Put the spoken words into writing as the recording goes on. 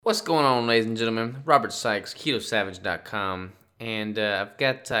What's going on, ladies and gentlemen? Robert Sykes, KetoSavage.com. And I've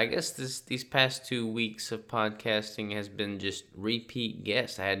got, I guess, these past 2 weeks of podcasting has been just repeat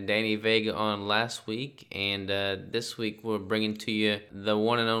guests. I had Danny Vega on last week, and this week we're bringing to you the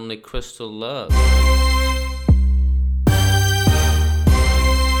one and only Crystal Love.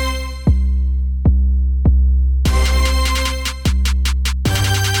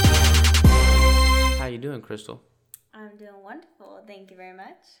 How you doing, Crystal? I'm doing wonderful. Thank you very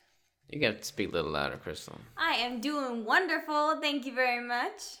much. You got to speak a little louder, Crystal. I am doing wonderful. Thank you very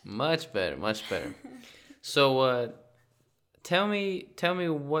much. Much better, much better. So, tell me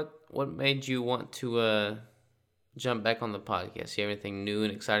what made you want to jump back on the podcast? You have anything new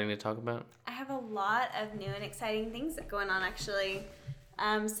and exciting to talk about? I have a lot of new and exciting things going on, actually.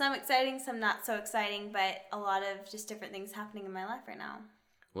 Some exciting, some not so exciting, but a lot of just different things happening in my life right now.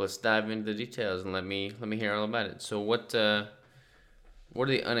 Well, let's dive into the details and let me hear all about it. So, what are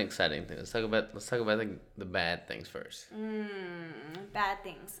the unexciting things? Let's talk about the bad things first. Bad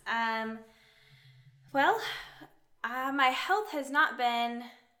things. Well, my health has not been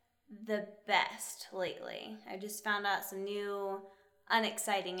the best lately. I just found out some new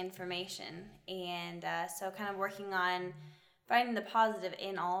unexciting information, and so kind of working on finding the positive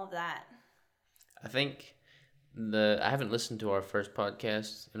in all of that. I think I haven't listened to our first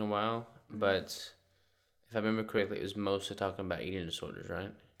podcast in a while, but if I remember correctly, it was mostly talking about eating disorders,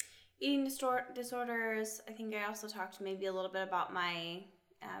 right? Eating disorders. I think I also talked maybe a little bit about my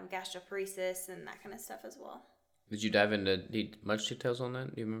gastroparesis and that kind of stuff as well. Did you dive into much details on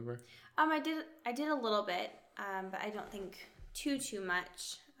that? Do you remember? I did a little bit, but I don't think too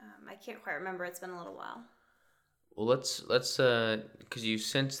much. I can't quite remember. It's been a little while. Well, let's because you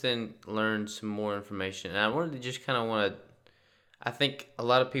since then learned some more information, and I wanted to just I think a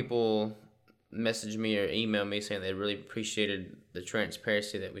lot of people message me or email me saying they really appreciated the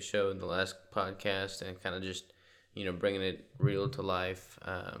transparency that we showed in the last podcast and kind of just, bringing it real to life,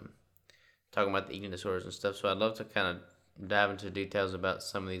 talking about the eating disorders and stuff. So I'd love to kind of dive into details about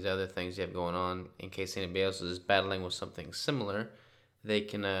some of these other things you have going on in case anybody else is battling with something similar, they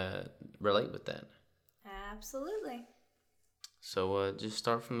can relate with that. Absolutely. So just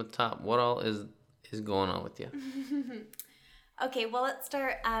start from the top. What all is going on with you? Okay, well, let's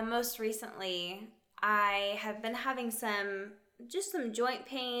start. Most recently, I have been having some joint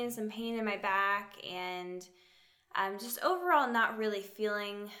pain, some pain in my back, and just overall not really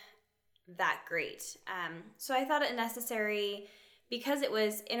feeling that great. So I thought it necessary, because it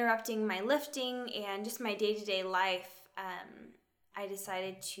was interrupting my lifting and just my day-to-day life, I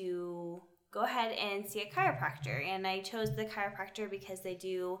decided to go ahead and see a chiropractor. And I chose the chiropractor because they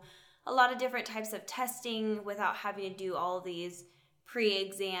do a lot of different types of testing without having to do all of these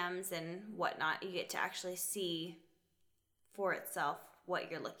pre-exams and whatnot. You get to actually see for itself what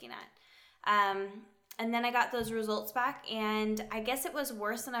you're looking at. And then I got those results back, and I guess it was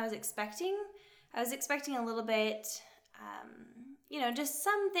worse than I was expecting. I was expecting a little bit, just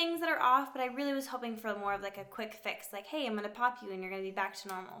some things that are off, but I really was hoping for more of like a quick fix, like, hey, I'm going to pop you and you're going to be back to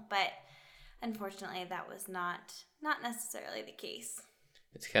normal. But unfortunately, that was not necessarily the case.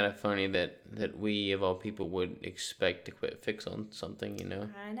 It's kind of funny that we, of all people, would expect a quick fix on something,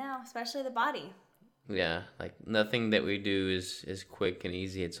 I know, especially the body. Yeah, like nothing that we do is quick and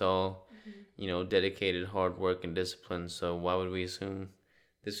easy. It's all, dedicated hard work and discipline. So why would we assume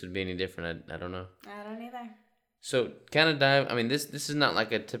this would be any different? I don't know. I don't either. So kind of this is not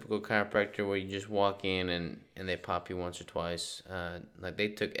like a typical chiropractor where you just walk in and they pop you once or twice. Like they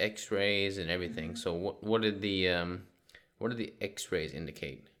took x-rays and everything. Mm-hmm. So what did the x-rays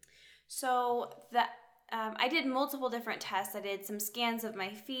indicate? So I did multiple different tests. I did some scans of my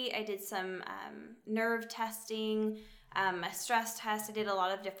feet. I did some nerve testing, a stress test. I did a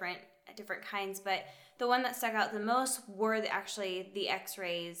lot of different kinds, but the one that stuck out the most were the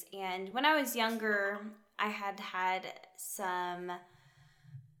x-rays. And when I was younger, I had some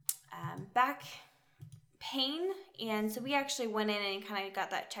back pain, and so we actually went in and kind of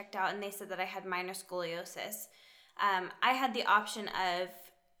got that checked out, and they said that I had minor scoliosis. I had the option of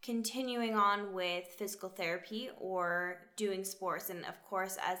continuing on with physical therapy or doing sports, and of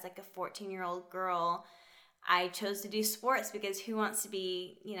course, as like a 14-year-old girl, I chose to do sports because who wants to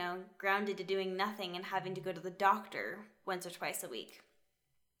be, grounded to doing nothing and having to go to the doctor once or twice a week?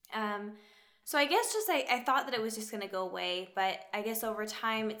 So I guess I thought that it was just going to go away, but I guess over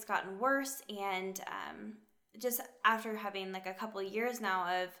time it's gotten worse, and just after having like a couple of years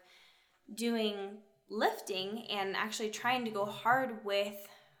now of doing lifting and actually trying to go hard with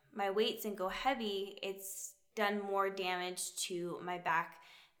my weights and go heavy, it's done more damage to my back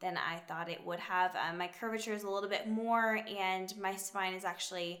than I thought it would have. My curvature is a little bit more, and my spine is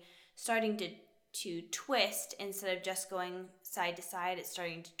actually starting to twist instead of just going side to side. It's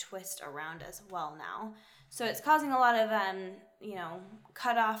starting to twist around as well now. So it's causing a lot of,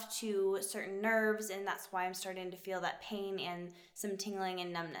 cut off to certain nerves, and that's why I'm starting to feel that pain and some tingling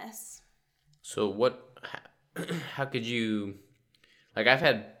and numbness. So how could you, like, I've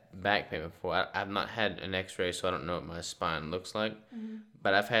had back pain before. I've not had an x-ray, so I don't know what my spine looks like. Mm-hmm.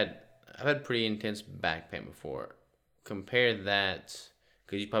 But I've had pretty intense back pain before. Compare that,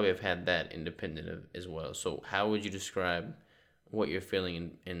 because you probably have had that independent of as well. So how would you describe what you're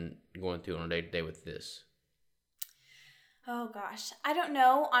feeling and going through on a day-to-day with this? Oh gosh, I don't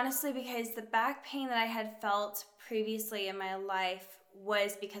know, honestly, because the back pain that I had felt previously in my life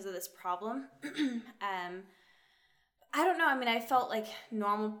was because of this problem. I don't know. I mean, I felt like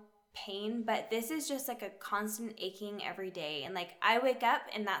normal pain, but this is just like a constant aching every day. And like I wake up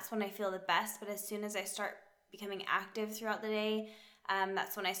and that's when I feel the best. But as soon as I start becoming active throughout the day,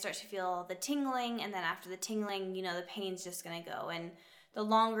 that's when I start to feel the tingling. And then after the tingling, the pain's just going to go. And the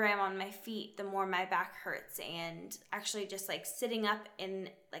longer I'm on my feet, the more my back hurts. And actually just like sitting up in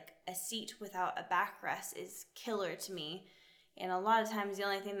like a seat without a backrest is killer to me. And a lot of times the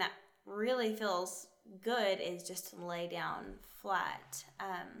only thing that really feels good is just to lay down flat.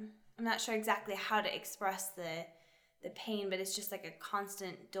 I'm not sure exactly how to express the pain, but it's just like a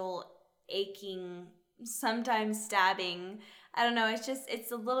constant dull aching, sometimes stabbing. I don't know.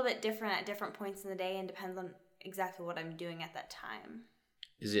 It's a little bit different at different points in the day and depends on exactly what I'm doing at that time.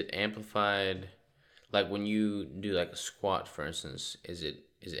 Is it amplified, like when you do like a squat, for instance, is it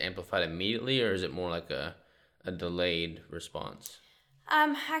amplified immediately, or is it more like a delayed response?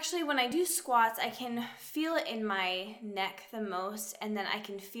 Actually, when I do squats, I can feel it in my neck the most, and then I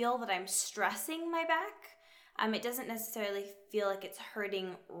can feel that I'm stressing my back. It doesn't necessarily feel like it's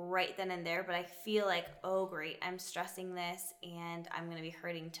hurting right then and there, but I feel like, oh great, I'm stressing this and I'm going to be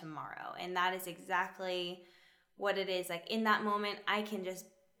hurting tomorrow. And that is exactly what it is. Like in that moment, I can just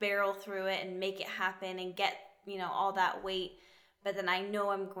barrel through it and make it happen and get, all that weight, but then I know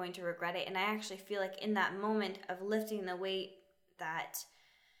I'm going to regret it. And I actually feel like in that moment of lifting the weight that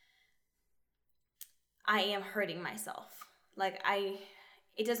I am hurting myself. Like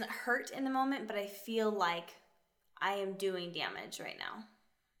it doesn't hurt in the moment, but I feel like I am doing damage right now.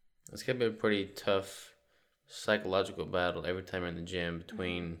 It's gonna be a pretty tough psychological battle every time you're in the gym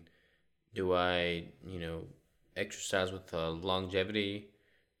between do I, exercise with a longevity,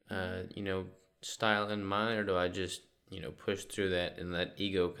 style in mind, or do I just, push through that and let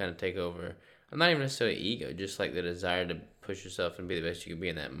ego kind of take over? I'm not even necessarily ego, just like the desire to push yourself and be the best you can be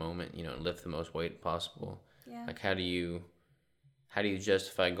in that moment, and lift the most weight possible. Yeah. Like how do you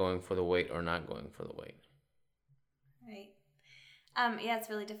justify going for the weight or not going for the weight? Right. Yeah, it's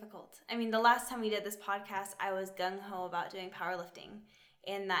really difficult. I mean, the last time we did this podcast, I was gung-ho about doing powerlifting,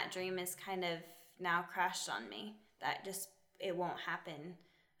 and that dream is kind of now crashed on me. That just, it won't happen.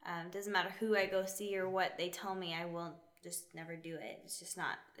 Doesn't matter who I go see or what they tell me, I will just never do it. It's just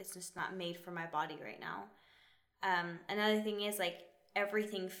not made for my body right now. Another thing is like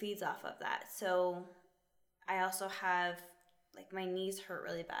everything feeds off of that. So I also have like my knees hurt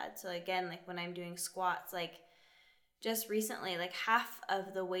really bad. So again, like when I'm doing squats, like just recently, like half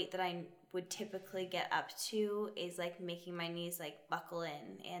of the weight that I would typically get up to is like making my knees like buckle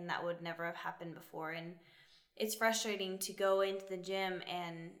in, and that would never have happened before. And it's frustrating to go into the gym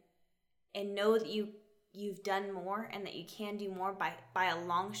and know that you've done more and that you can do more by a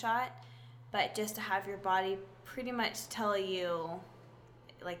long shot, but just to have your body pretty much tell you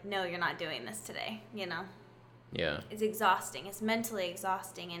like, no, you're not doing this today, Yeah. It's exhausting. It's mentally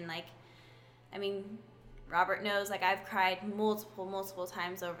exhausting. And like, I mean, Robert knows, like I've cried multiple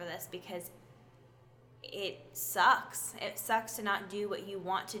times over this because it sucks. It sucks to not do what you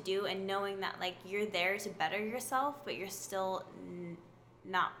want to do and knowing that like you're there to better yourself, but you're still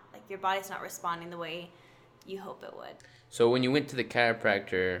not, like your body's not responding the way you hope it would. So when you went to the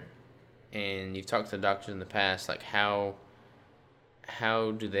chiropractor and you've talked to the doctors in the past, like how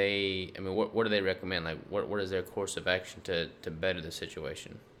do they, I mean, what do they recommend? Like what is their course of action to better the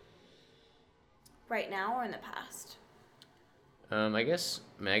situation? Right now or in the past? I guess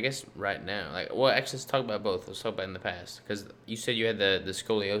right now. Like, well, actually, let's talk about both. Let's talk about in the past, because you said you had the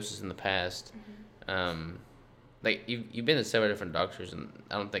scoliosis in the past. Mm-hmm. Like you've been to several different doctors, and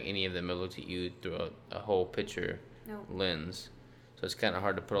I don't think any of them have looked at you through a whole picture lens. So it's kind of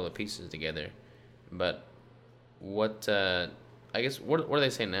hard to put all the pieces together. But what I guess what do they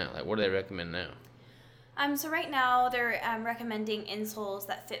say now? Like, what do they recommend now? So right now they're recommending insoles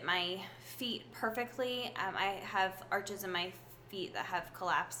that fit my feet perfectly. I have arches in my feet that have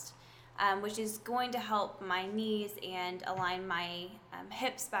collapsed, which is going to help my knees and align my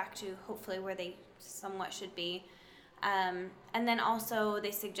hips back to hopefully where they somewhat should be. And then also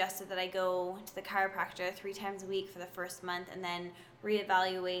they suggested that I go to the chiropractor 3 times a week for the first month and then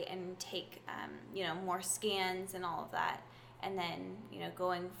reevaluate and take, more scans and all of that. And then,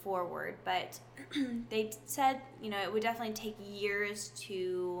 going forward. But they said, it would definitely take years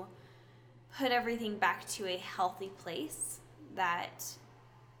to put everything back to a healthy place that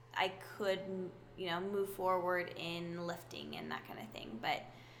I could, move forward in lifting and that kind of thing. But,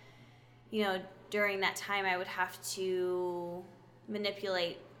 during that time, I would have to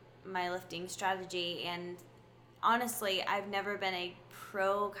manipulate my lifting strategy. And honestly, I've never been a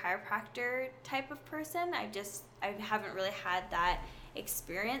pro chiropractor type of person. I haven't really had that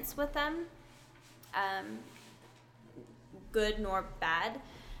experience with them, good nor bad.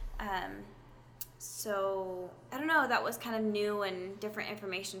 So I don't know, that was kind of new and different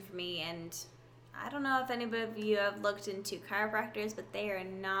information for me. And I don't know if anybody of you have looked into chiropractors, but they are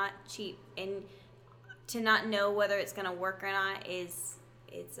not cheap. And to not know whether it's going to work or not it's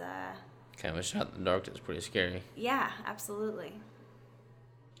kind of a shot in the dark. That's pretty scary. Yeah, absolutely.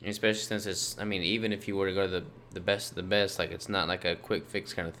 Especially since it's, even if you were to go to the best of the best, like, it's not like a quick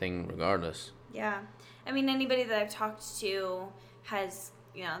fix kind of thing regardless. Yeah. Anybody that I've talked to has,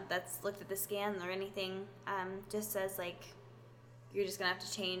 that's looked at the scan or anything, just says, like, you're just going to have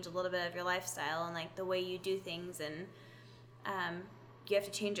to change a little bit of your lifestyle and, like, the way you do things, and you have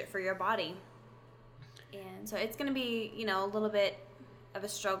to change it for your body. And so it's going to be, a little bit of a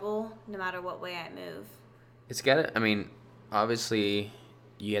struggle no matter what way I move. It's got to, obviously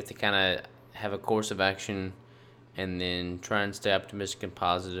you have to kind of have a course of action and then try and stay optimistic and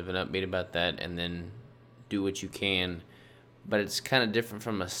positive and upbeat about that, and then do what you can. But it's kind of different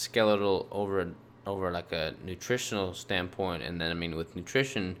from a skeletal over like a nutritional standpoint. And then, with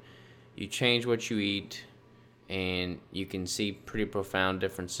nutrition, you change what you eat and you can see pretty profound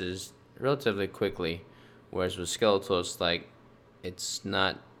differences relatively quickly. Whereas with skeletal, it's like, it's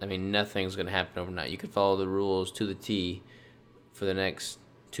not, nothing's going to happen overnight. You could follow the rules to the T for the next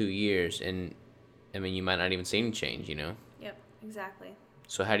 2 years, and you might not even see any change, Yep, exactly.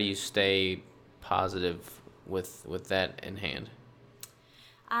 So how do you stay positive with that in hand?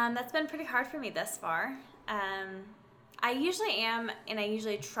 That's been pretty hard for me thus far. I usually am, and I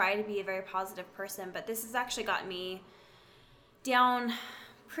usually try to be a very positive person, but this has actually gotten me down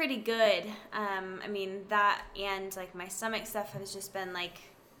pretty good. That and, like, my stomach stuff has just been, like,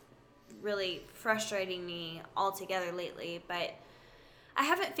 really frustrating me altogether lately, but I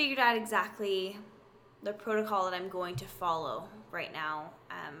haven't figured out exactly the protocol that I'm going to follow right now.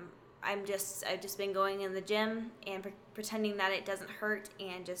 I've just been going in the gym and pretending that it doesn't hurt,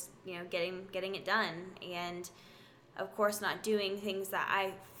 and just, getting it done, and of course not doing things that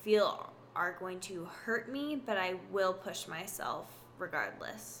I feel are going to hurt me, but I will push myself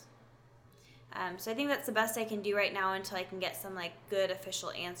regardless. So I think that's the best I can do right now until I can get some, like, good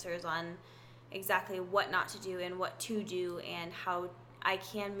official answers on exactly what not to do and what to do, and how I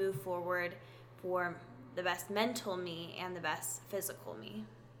can move forward for the best mental me and the best physical me.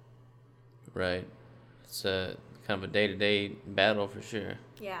 Right. It's a kind of a day-to-day battle for sure.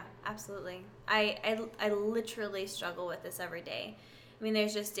 Yeah, absolutely. I literally struggle with this every day.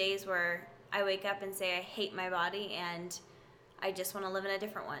 There's just days where I wake up and say I hate my body and I just want to live in a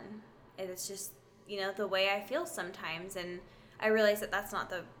different one. It's just, the way I feel sometimes, and I realize that that's not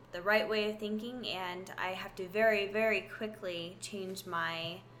the right way of thinking, and I have to very, very quickly change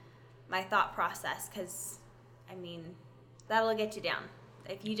my thought process, because, that'll get you down.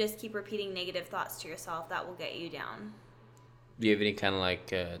 If you just keep repeating negative thoughts to yourself, that will get you down. Do you have any kind of,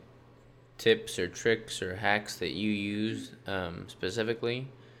 like, tips or tricks or hacks that you use specifically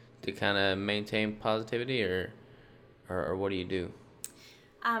to kind of maintain positivity, or what do you do?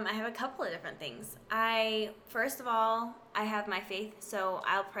 I have a couple of different things. First of all, I have my faith, so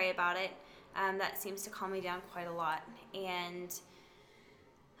I'll pray about it. That seems to calm me down quite a lot. And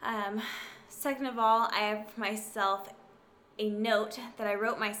second of all, I have myself a note that I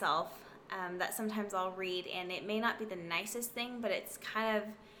wrote myself that sometimes I'll read, and it may not be the nicest thing, but it's kind of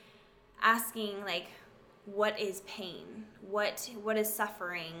asking, like, what is pain? What is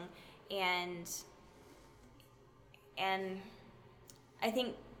suffering? And I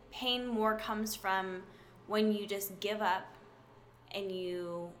think pain more comes from when you just give up and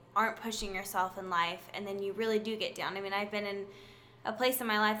you aren't pushing yourself in life, and then you really do get down. I've been in a place in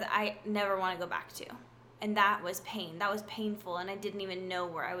my life that I never want to go back to, and that was pain. That was painful, and I didn't even know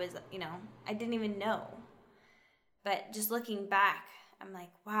where I was, I didn't even know. But just looking back, I'm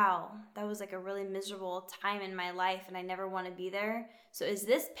like, wow, that was like a really miserable time in my life and I never want to be there. So is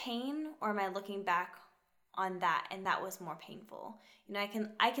this pain, or am I looking back on that and that was more painful? You know,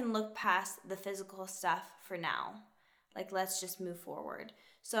 I can look past the physical stuff for now. Like, let's just move forward.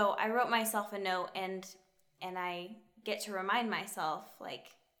 So I wrote myself a note, and I get to remind myself, like,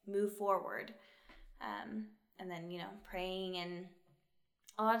 move forward. And then, you know, praying, and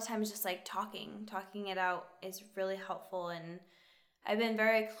a lot of times just like talking it out is really helpful. And I've been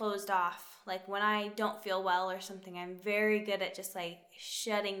very closed off. Like, when I don't feel well or something, I'm very good at just like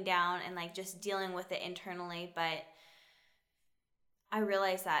shutting down and like just dealing with it internally. But I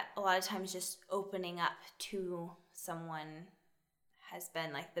realize that a lot of times just opening up to someone has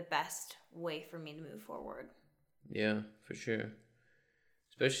been like the best way for me to move forward. Yeah, for sure.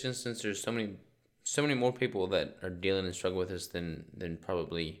 Especially since there's so many more people that are dealing and struggling with this than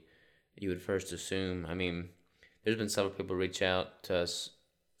probably you would first assume. I mean, there's been several people reach out to us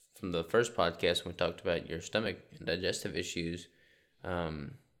from the first podcast when we talked about your stomach and digestive issues.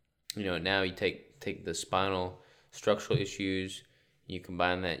 You know, now you take the spinal structural issues, you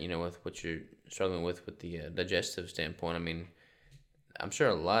combine that, you know, with what you're struggling with the digestive standpoint. I mean, I'm sure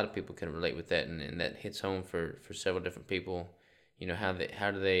a lot of people can relate with that, and that hits home for several different people. You know, how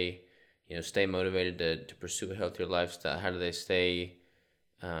do they, you know, stay motivated to pursue a healthier lifestyle? How do they stay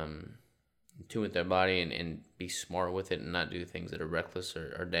in tune with their body and be smart with it and not do things that are reckless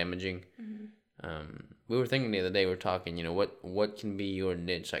or damaging? Mm-hmm. We were thinking the other day, we were talking, you know, what can be your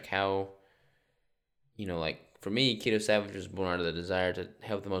niche? Like, how, you know, like for me, Keto Savage was born out of the desire to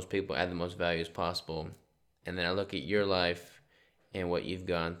help the most people, add the most value as possible. And then I look at your life and what you've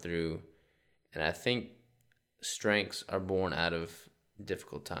gone through, and I think strengths are born out of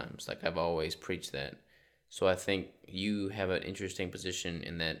difficult times. Like, I've always preached that. So I think you have an interesting position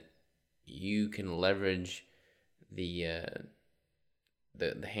in that you can leverage the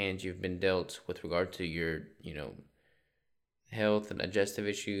hands you've been dealt with regard to your, you know, health and digestive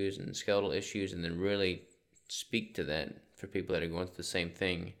issues and skeletal issues, and then really speak to that for people that are going through the same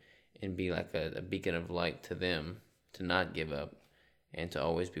thing, and be like a beacon of light to them, to not give up and to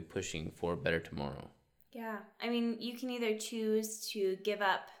always be pushing for a better tomorrow. Yeah. I mean, you can either choose to give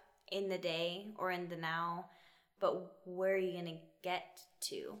up in the day or in the now, but where are you going to get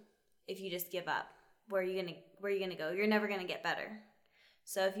to if you just give up? Where are you going to go? You're never going to get better.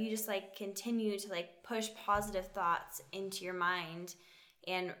 So if you just like continue to like push positive thoughts into your mind,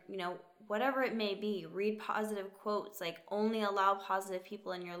 and, you know, whatever it may be, read positive quotes, like only allow positive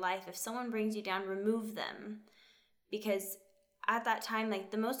people in your life. If someone brings you down, remove them, because at that time, like,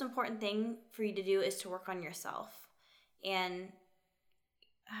 the most important thing for you to do is to work on yourself. And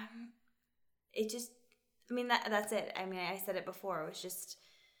it just, I mean, that's it. I mean, I said it before. It was just,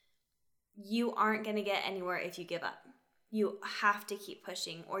 you aren't going to get anywhere if you give up. You have to keep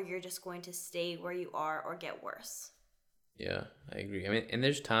pushing, or you're just going to stay where you are or get worse. Yeah, I agree. I mean, and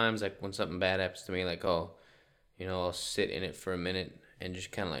there's times like when something bad happens to me, like, I'll sit in it for a minute and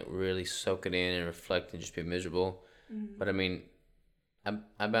just kind of like really soak it in and reflect and just be miserable. Mm-hmm. But I mean,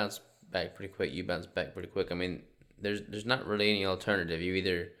 I bounce back pretty quick. You bounce back pretty quick. I mean, there's not really any alternative. You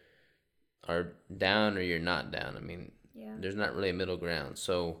either are down or you're not down. I mean, There's not really a middle ground.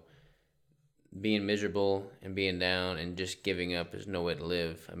 So being miserable and being down and just giving up is no way to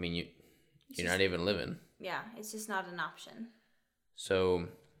live. I mean, you're not even living. Yeah, it's just not an option. So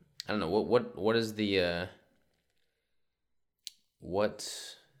I don't know what is the what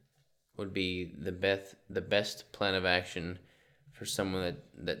would be the best plan of action for someone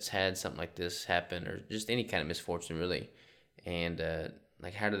that's had something like this happen, or just any kind of misfortune really, and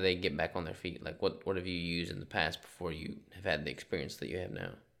like, how do they get back on their feet? Like, what have you used in the past before you have had the experience that you have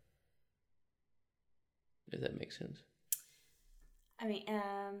now? Does that make sense? I mean,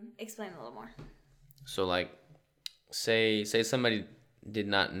 explain a little more. So, like, say somebody did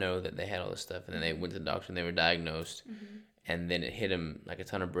not know that they had all this stuff, and then they went to the doctor and they were diagnosed, mm-hmm. and then it hit them like a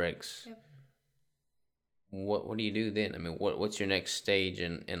ton of bricks. Yep. What do you do then? I mean, what's your next stage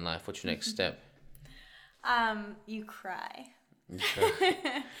in life? What's your next step? You cry.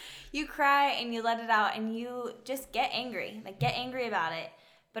 You cry and you let it out, and you just get angry. Like, get angry about it,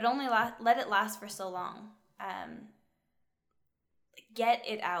 but only let it last for so long. Get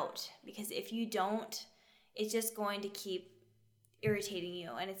it out, because if you don't, it's just going to keep irritating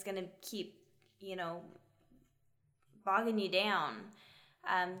you, and it's going to keep, bogging you down.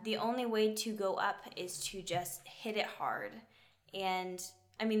 The only way to go up is to just hit it hard. And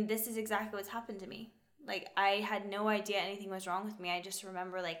I mean, this is exactly what's happened to me. Like, I had no idea anything was wrong with me. I just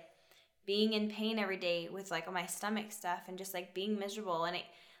remember like being in pain every day with like my stomach stuff, and just like being miserable, and it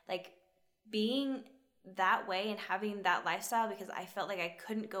like being that way and having that lifestyle because I felt like I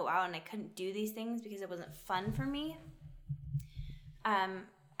couldn't go out and I couldn't do these things because it wasn't fun for me,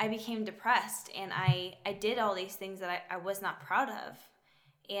 I became depressed, and I did all these things that I was not proud of.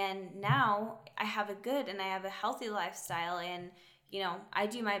 And now I have a good and I have a healthy lifestyle, and I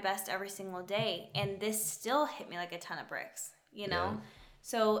do my best every single day, and this still hit me like a ton of bricks, Yeah.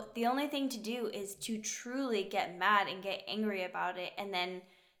 So the only thing to do is to truly get mad and get angry about it, and then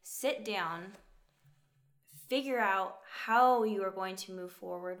sit down, figure out how you are going to move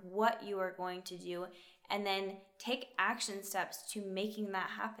forward, what you are going to do, and then take action steps to making that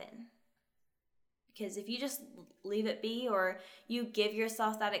happen. Because if you just leave it be, or you give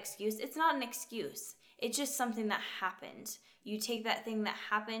yourself that excuse, it's not an excuse. It's just something that happened. You take that thing that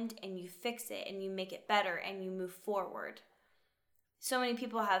happened and you fix it and you make it better and you move forward. So many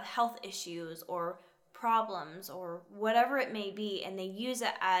people have health issues or problems or whatever it may be, and they use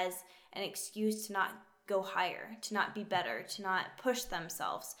it as an excuse to not go higher, to not be better, to not push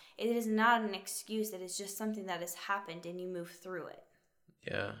themselves. It is not an excuse. It is just something that has happened and you move through it.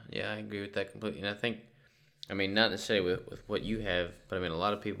 Yeah, I agree with that completely. And I think, not necessarily with what you have, but a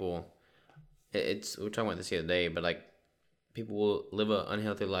lot of people, we were talking about this the other day, but like, people will live an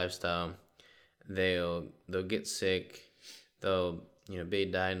unhealthy lifestyle. They'll get sick. They'll, be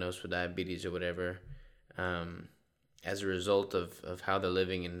diagnosed with diabetes or whatever, as a result of how they're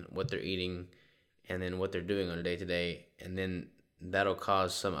living and what they're eating, and then what they're doing on a day-to-day. And then that'll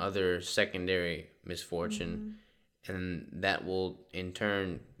cause some other secondary misfortune. Mm-hmm. And that will, in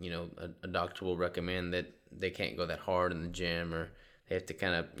turn, a doctor will recommend that they can't go that hard in the gym, or they have to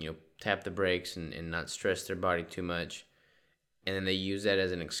kind of, tap the brakes and not stress their body too much. And then they use that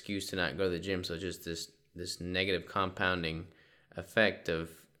as an excuse to not go to the gym. So just this negative compounding effect of,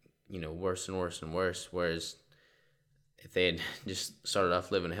 worse and worse and worse. Whereas if they had just started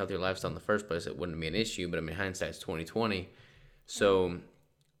off living a healthier lifestyle in the first place, it wouldn't be an issue. But hindsight's 20/20. So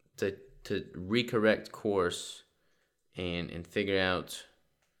to recorrect course and figure out,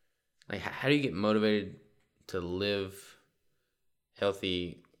 like, how do you get motivated to live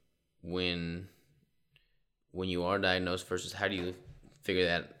healthy when you are diagnosed, versus how do you figure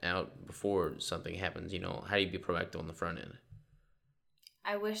that out before something happens? How do you be proactive on the front end?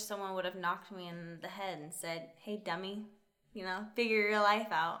 I wish someone would have knocked me in the head and said, "Hey, dummy, figure your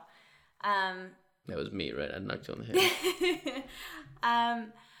life out." That was me, right? I knocked you on the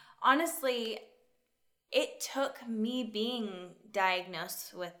head. Honestly, it took me being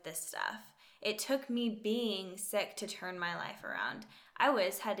diagnosed with this stuff. It took me being sick to turn my life around. I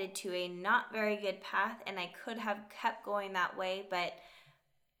was headed to a not very good path, and I could have kept going that way, but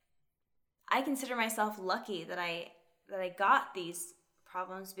I consider myself lucky that I got these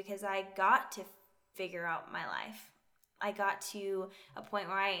problems, because I got to figure out my life. I got to a point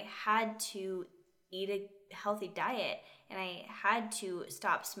where I had to eat a healthy diet, and I had to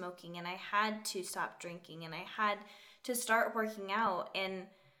stop smoking, and I had to stop drinking, and I had to start working out. And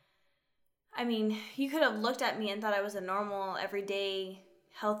you could have looked at me and thought I was a normal, everyday,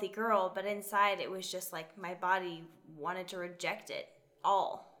 healthy girl, but inside it was just like my body wanted to reject it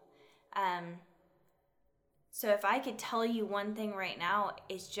all. So if I could tell you one thing right now,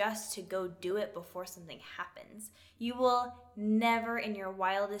 is just to go do it before something happens. You will never in your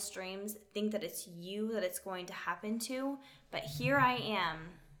wildest dreams think that it's you that it's going to happen to. But here I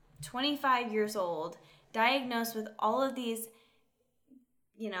am, 25 years old, diagnosed with all of these,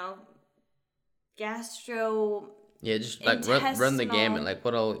 just like run the gamut. Like,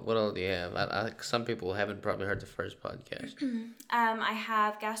 what all do you have? Some people haven't probably heard the first podcast. I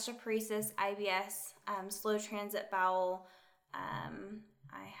have gastroparesis, IBS, slow transit bowel. I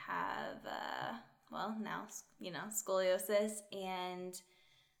have now scoliosis, and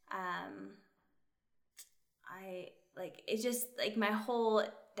it's just like my whole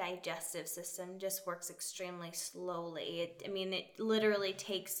digestive system just works extremely slowly. It literally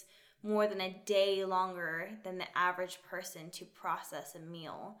takes more than a day longer than the average person to process a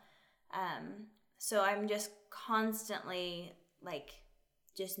meal. So I'm just constantly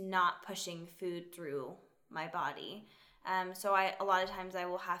just not pushing food through my body. So a lot of times I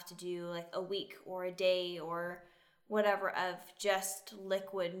will have to do a week or a day or whatever of just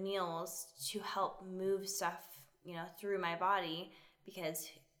liquid meals to help move stuff, through my body, because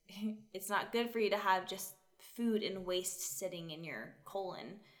it's not good for you to have just food and waste sitting in your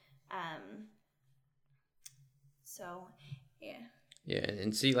colon. So yeah. Yeah,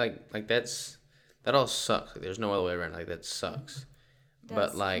 and see, that all sucks. There's no other way around. That sucks.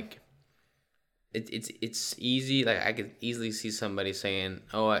 But it's easy. I could easily see somebody saying,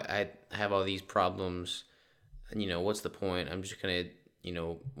 "Oh, I have all these problems. What's the point? I'm just gonna,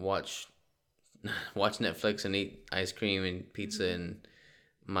 watch watch Netflix and eat ice cream and pizza, and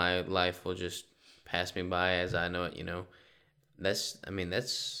my life will just pass me by as I know it. That's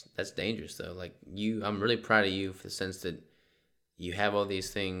dangerous though. Like I'm really proud of you for the sense that you have all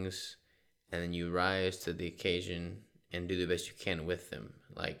these things, and then you rise to the occasion and do the best you can with them.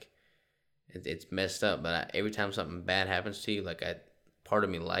 Like it's messed up, but every time something bad happens to you, like part of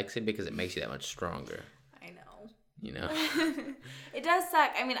me likes it because it makes you that much stronger. I know. You know. It does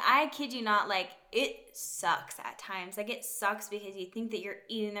suck. I mean, I kid you not, like, it sucks at times. Like, it sucks because you think that you're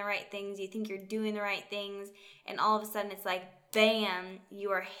eating the right things, you think you're doing the right things, and all of a sudden it's like, bam,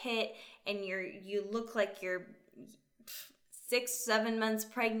 you are hit, and you look like you're 6-7 months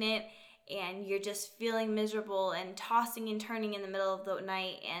pregnant, and you're just feeling miserable and tossing and turning in the middle of the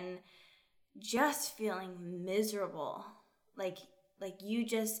night and just feeling miserable. Like you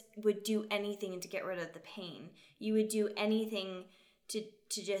just would do anything to get rid of the pain. You would do anything to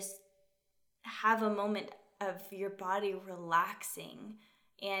just have a moment of your body relaxing.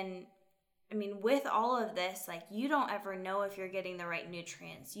 And I mean, with all of this, like, you don't ever know if you're getting the right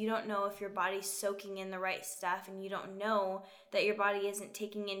nutrients. You don't know if your body's soaking in the right stuff, and you don't know that your body isn't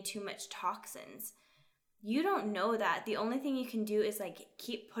taking in too much toxins. You don't know that. The only thing you can do is, like,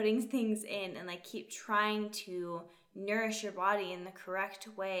 keep putting things in and, like, keep trying to nourish your body in the correct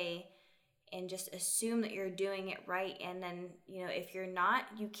way and just assume that you're doing it right. And then, if you're not,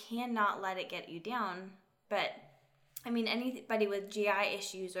 you cannot let it get you down. But I mean, anybody with GI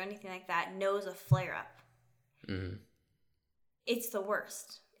issues or anything like that knows a flare-up. Mm-hmm. It's the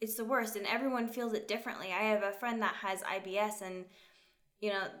worst. It's the worst, and everyone feels it differently. I have a friend that has IBS, and,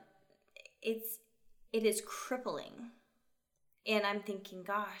 it is crippling. And I'm thinking,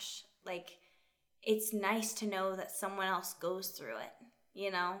 gosh, like, it's nice to know that someone else goes through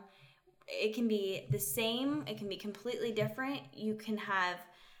it, It can be the same. It can be completely different. You can have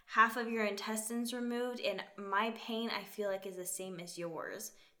half of your intestines removed, and my pain, I feel like, is the same as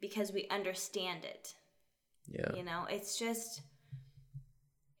yours because we understand it. Yeah. It's just,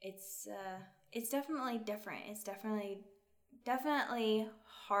 it's definitely different. It's definitely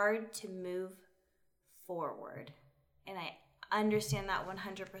hard to move forward. And I understand that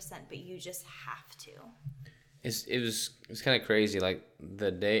 100%, but you just have to. It was kind of crazy. Like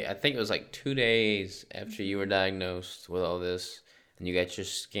the day, I think it was like 2 days after you were diagnosed with all this, and you got your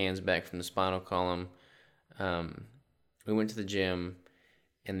scans back from the spinal column. We went to the gym,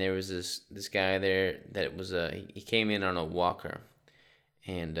 and there was this guy there that was he came in on a walker,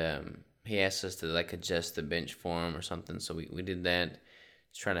 and he asked us to, like, adjust the bench for him or something. So we did that,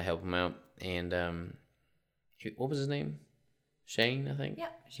 just trying to help him out. And what was his name? Shane, I think.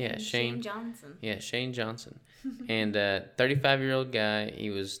 Yep. Yeah, Shane Johnson. Yeah, Shane Johnson. And 35-year-old guy.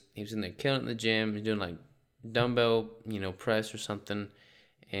 He was in there killing it in the gym. He was doing, like, dumbbell, press or something.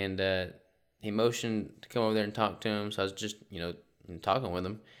 And he motioned to come over there and talk to him. So I was just, talking with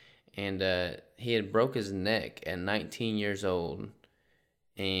him. And he had broke his neck at 19 years old.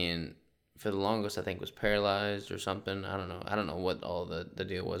 And for the longest, I think, was paralyzed or something. I don't know what all the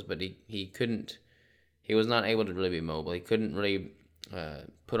deal was, but he was not able to really be mobile. He couldn't really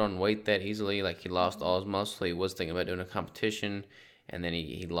put on weight that easily. Like, he lost all his muscle. He was thinking about doing a competition, and then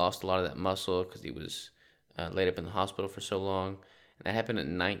he lost a lot of that muscle because he was laid up in the hospital for so long. And that happened at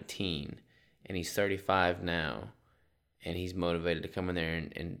 19, and he's 35 now, and he's motivated to come in there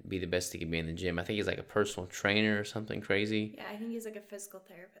and be the best he can be in the gym. I think he's like a personal trainer or something crazy. Yeah, I think he's like a physical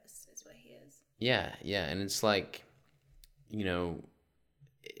therapist is what he is. Yeah, and it's like,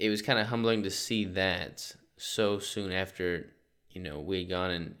 it was kind of humbling to see that so soon after, we had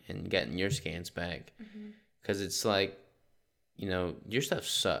gone and gotten your scans back. Because it's like, your stuff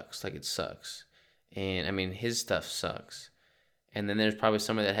sucks. Like, it sucks. And, I mean, his stuff sucks. And then there's probably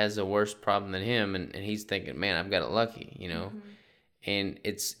somebody that has a worse problem than him, and he's thinking, man, I've got it lucky, And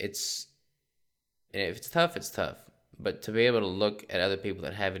if it's tough, it's tough. But to be able to look at other people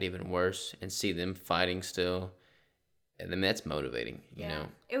that have it even worse and see them fighting still, I mean, that's motivating, you know?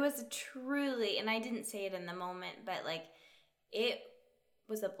 It was truly, and I didn't say it in the moment, but, like, it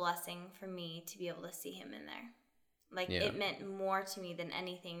was a blessing for me to be able to see him in there. Like, it meant more to me than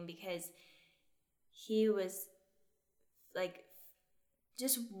anything because he was, like,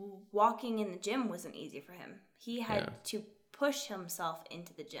 just walking in the gym wasn't easy for him. He had to push himself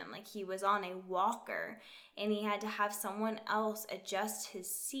into the gym. Like, he was on a walker, and he had to have someone else adjust his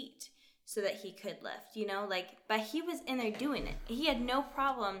seat so that he could lift, but he was in there doing it. He had no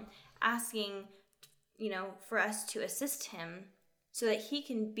problem asking, for us to assist him so that he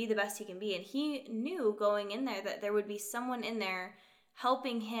can be the best he can be. And he knew going in there that there would be someone in there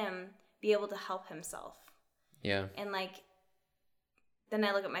helping him be able to help himself. Yeah. And, like, then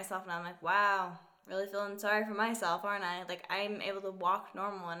I look at myself and I'm like, wow, really feeling sorry for myself, aren't I? Like, I'm able to walk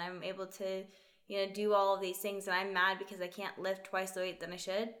normal and I'm able to, do all of these things, and I'm mad because I can't lift twice the weight than I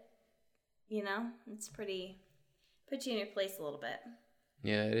should. It's pretty, puts you in your place a little bit.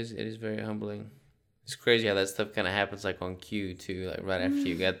 Yeah, it is very humbling. It's crazy how that stuff kind of happens like on cue too, like right after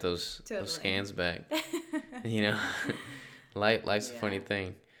you got those scans back. Life's a funny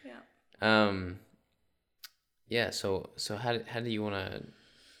thing. Yeah. Yeah. So how would you want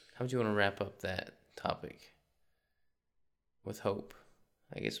to wrap up that topic with hope?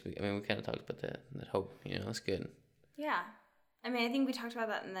 I guess we kind of talked about that hope. That's good. Yeah, I think we talked about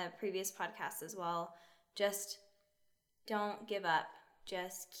that in the previous podcast as well. Just don't give up.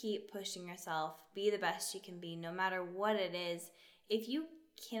 Just keep pushing yourself. Be the best you can be, no matter what it is. If you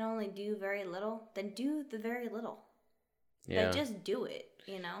can only do very little, then do the very little. Yeah. Like, just do it,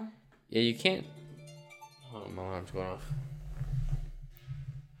 Yeah, you can't... Oh, my alarm's going off.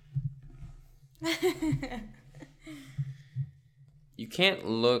 You can't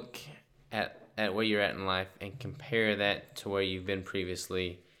look at where you're at in life and compare that to where you've been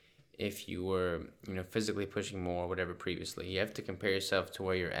previously if you were, physically pushing more or whatever previously. You have to compare yourself to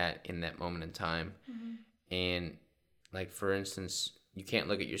where you're at in that moment in time. Mm-hmm. And, like, for instance, you can't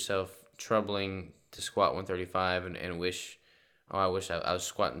look at yourself troubling to squat 135 and wish, I wish I was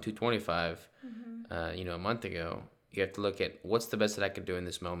squatting 225, mm-hmm. A month ago. You have to look at what's the best that I could do in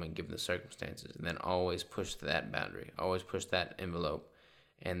this moment given the circumstances, and then always push that boundary, always push that envelope,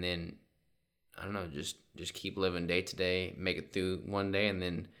 and then, I don't know, just keep living day to day, make it through one day, and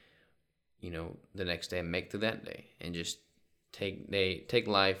then, the next day make through that day, and just take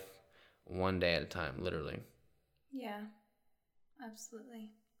life one day at a time, literally. Yeah, absolutely.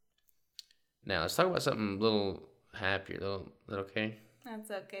 Now, let's talk about something a little happier. Is that okay?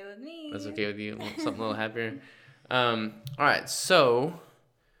 That's okay with me. That's okay with you? Something a little happier? All right, so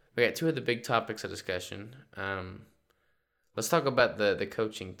we got two of the big topics of discussion. Let's talk about the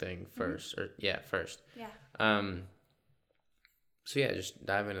coaching thing first. Mm-hmm. First. Yeah. So yeah, just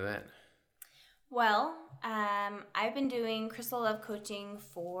dive into that. Well, I've been doing Crystal Love coaching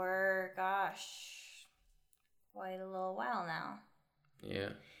for, quite a little while now. Yeah.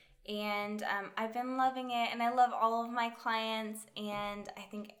 And I've been loving it, and I love all of my clients, and I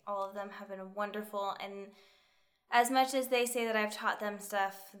think all of them have been wonderful. And as much as they say that I've taught them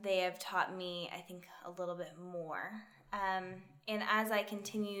stuff, they have taught me, I think, a little bit more. And as I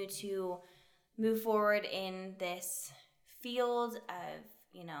continue to move forward in this field of,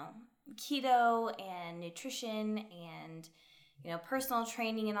 keto and nutrition and, personal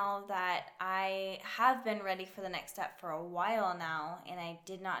training and all of that, I have been ready for the next step for a while now, and I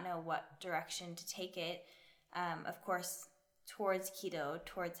did not know what direction to take it. Of course, towards keto,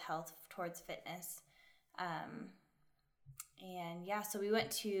 towards health, towards fitness. And yeah, so we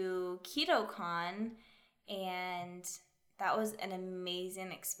went to KetoCon, and that was an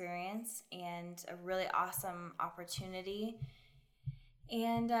amazing experience and a really awesome opportunity.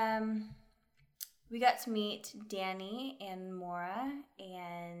 And we got to meet Danny and Maura,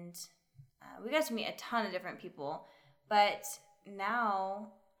 and we got to meet a ton of different people. But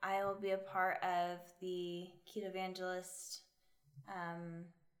now I will be a part of the Ketovangelist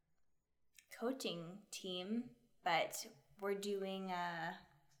coaching team, but we're doing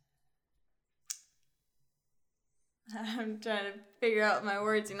I'm trying to figure out my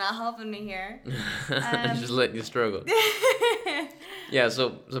words. You're not helping me here. Just letting you struggle. Yeah, so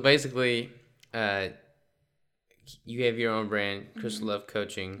basically, you have your own brand, Crystal Love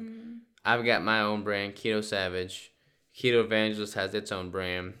Coaching. Mm-hmm. I've got my own brand, Keto Savage. Ketovangelist has its own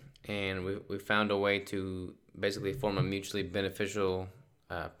brand, and we found a way to basically form a mutually beneficial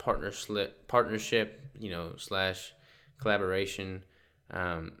partnership, / collaboration,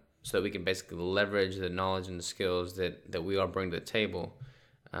 so that we can basically leverage the knowledge and the skills that we all bring to the table,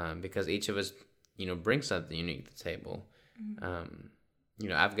 because each of us, brings something unique to the table. Mm-hmm.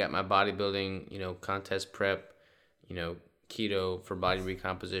 I've got my bodybuilding, contest prep, keto for body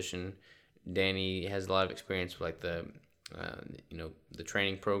recomposition. Danny has a lot of experience with the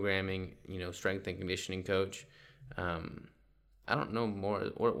training programming, strength and conditioning coach. I don't know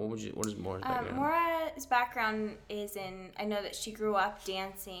more. What is Maura's background? Maura's background is in, I know that she grew up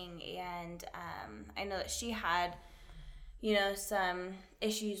dancing, and I know that she had, some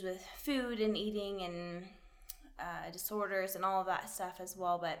issues with food and eating and disorders and all of that stuff as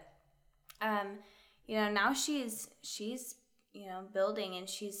well. But, now she's building, and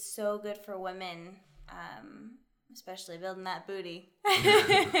she's so good for women, especially building that booty.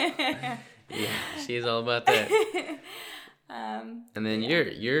 Yeah, she's all about that. And then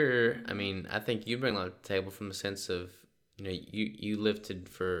you're I think you bring a lot to the table from the sense of, you've lifted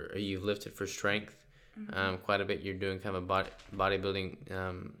for strength quite a bit. You're doing kind of a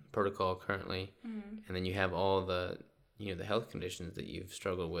bodybuilding protocol currently, and then you have all the the health conditions that you've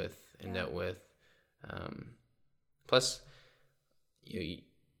struggled with and dealt with. Plus,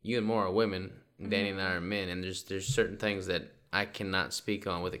 you and more are women. Danny and I are men, and there's certain things that I cannot speak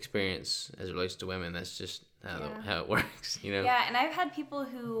on with experience as it relates to women. That's just how it works, Yeah, and I've had people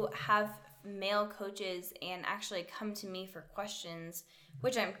who have male coaches and actually come to me for questions,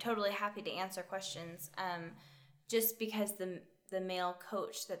 which I'm totally happy to answer questions. Just because the male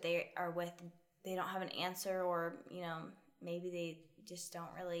coach that they are with, they don't have an answer, or maybe they just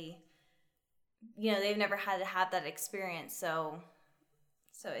don't really, they've never had to have that experience. So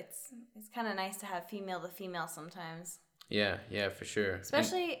it's kind of nice to have female to female sometimes. Yeah, for sure.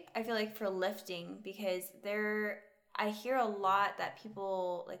 Especially, I feel like for lifting, because I hear a lot that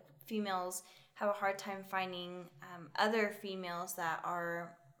people, like females, have a hard time finding other females that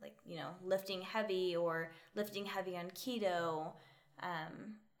are like, lifting heavy or lifting heavy on keto.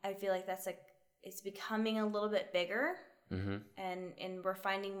 I feel like it's becoming a little bit bigger, and we're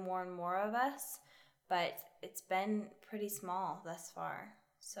finding more and more of us, but it's been pretty small thus far.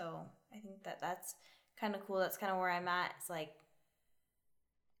 So I think that's kind of cool. That's kind of where I'm at. It's like,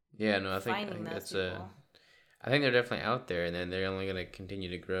 yeah, no, I think that's I think they're definitely out there, and then they're only going to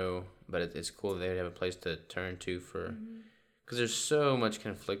continue to grow. But it's cool that they have a place to turn to because there's so much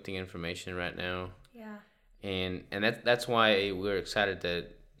conflicting information right now. Yeah. And that's why we're excited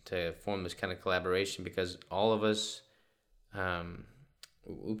to form this kind of collaboration, because all of us,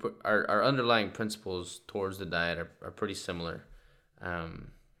 our underlying principles towards the diet are pretty similar.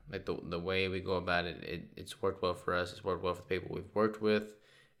 Like the way we go about it's worked well for us. It's worked well for the people we've worked with,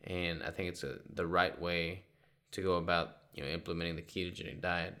 and I think it's the right way to go about implementing the ketogenic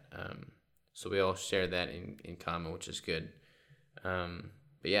diet. So we all share that in common, which is good.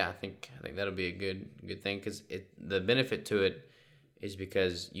 But yeah, I think that'll be a good thing, because the benefit to it is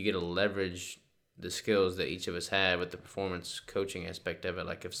because you get to leverage the skills that each of us have with the performance coaching aspect of it.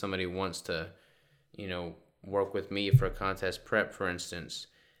 Like if somebody wants to, work with me for a contest prep, for instance,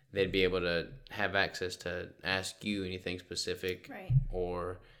 they'd be able to have access to ask you anything specific, right?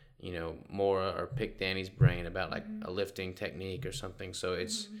 Or more, or pick Danny's brain about like a lifting technique or something. So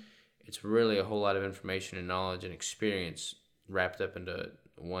it's really a whole lot of information and knowledge and experience wrapped up into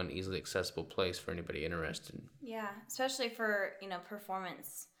one easily accessible place for anybody interested. Yeah, especially for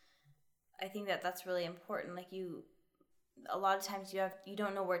performance. I think that's really important. Like a lot of times you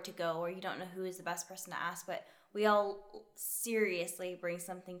don't know where to go, or you don't know who is the best person to ask, but we all seriously bring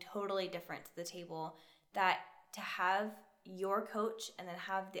something totally different to the table. That to have your coach and then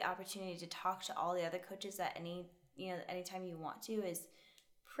have the opportunity to talk to all the other coaches at anytime you want to is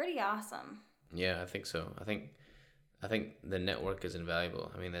pretty awesome. Yeah, I think so. I think the network is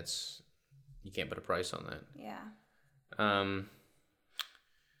invaluable. I mean, you can't put a price on that. Yeah.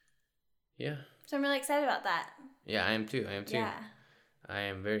 Yeah. So I'm really excited about that. Yeah, I am too. Yeah. I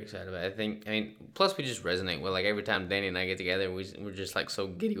am very excited about it. Plus we just resonate well. Like every time Danny and I get together, we're just like so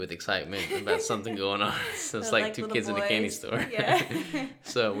giddy with excitement about something going on. So it's like two kids boys in a candy store. Yeah.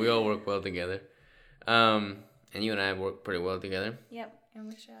 So we all work well together. And you and I work pretty well together. Yep, and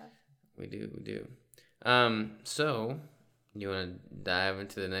we should. We do. So you want to dive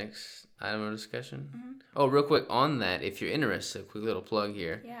into the next item of discussion? Mm-hmm. Oh, real quick on that, if you're interested, quick little plug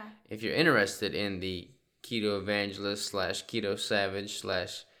here. Yeah. If you're interested in the Ketovangelist / Keto Savage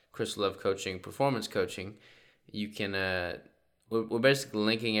 / Crystal Love Coaching Performance Coaching, you can we're basically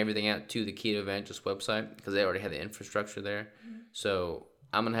linking everything out to the Ketovangelist website, because they already have the infrastructure there. Mm-hmm. So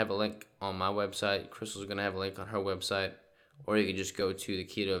I'm gonna have a link on my website. Crystal's gonna have a link on her website, or you can just go to the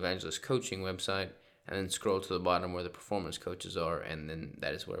Ketovangelist Coaching website and then scroll to the bottom where the performance coaches are, and then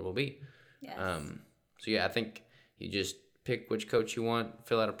that is where we'll be. Yes. So yeah, I think you just pick which coach you want,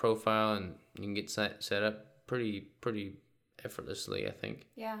 fill out a profile, and you can get set up pretty effortlessly, I think.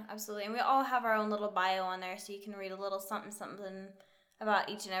 Yeah, absolutely. And we all have our own little bio on there, so you can read a little something about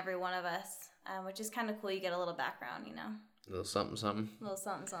each and every one of us, which is kind of cool. You get a little background, A little something. A little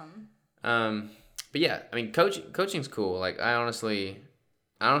something. But yeah, I mean, coaching's cool. Like I honestly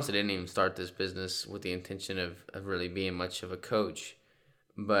didn't even start this business with the intention of really being much of a coach,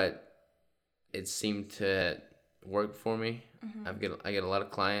 but it seemed to work for me. Mm-hmm. I get a lot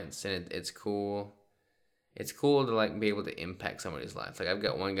of clients, and it's cool. It's cool to like be able to impact somebody's life. Like I've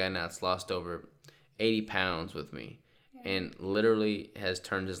got one guy now that's lost over 80 pounds with me, and literally has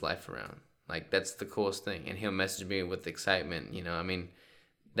turned his life around. Like that's the coolest thing. And he'll message me with excitement. I mean,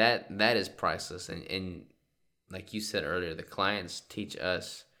 that is priceless. And like you said earlier, the clients teach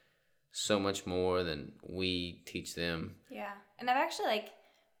us so much more than we teach them. Yeah. And I've actually like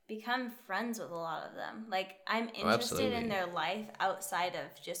become friends with a lot of them. Like I'm Oh, interested in absolutely. their life outside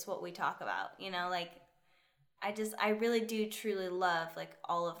of just what we talk about. You know, like I really do truly love like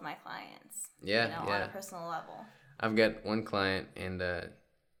all of my clients. Yeah, You know, on yeah. a personal level. I've got one client, and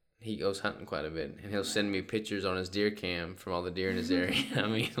he goes hunting quite a bit, and he'll send me pictures on his deer cam from all the deer in his area. I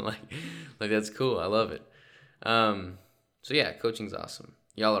mean, like that's cool. I love it. So yeah, coaching's awesome.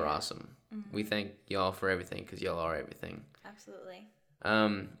 Y'all are awesome. Mm-hmm. We thank y'all for everything because y'all are everything. Absolutely.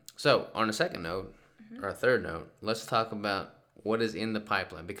 So on a second note, Mm-hmm. or a third note, let's talk about what is in the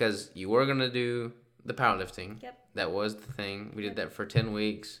pipeline, because you were gonna do the powerlifting. Yep. That was the thing. We did that for 10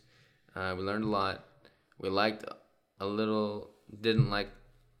 weeks. We learned a lot. We liked a little, didn't like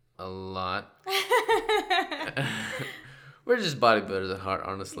a lot. We're just bodybuilders at heart,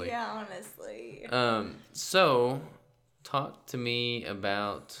 honestly. Yeah, honestly. So talk to me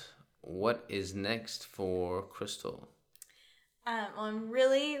about what is next for Crystal. Well, I'm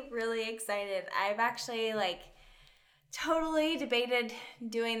really, really excited. I've actually like totally debated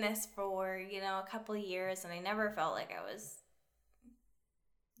doing this for, a couple years, and I never felt like I was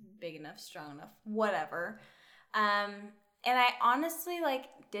big enough, strong enough, whatever. And I honestly like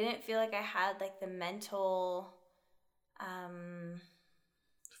didn't feel like I had like the mental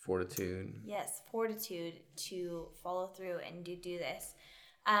Fortitude. yes, fortitude to follow through and do this.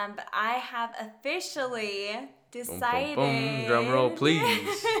 But I have officially decided. Boom, boom, boom. Drum roll,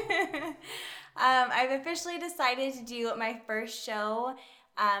 please. I've officially decided to do my first show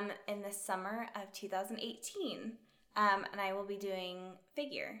in the summer of 2018. And I will be doing a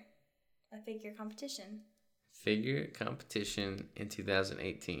figure competition. Figure competition in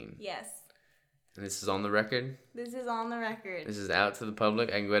 2018. Yes. And this is on the record? This is on the record. This is out to the public?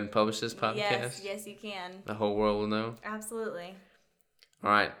 I can go ahead and publish this podcast? Yes, you can. The whole world will know? Absolutely.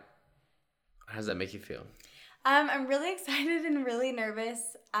 All right. How does that make you feel? I'm really excited and really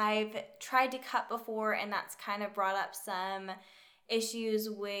nervous. I've tried to cut before, and that's kind of brought up some issues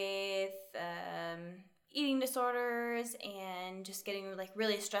with eating disorders and just getting like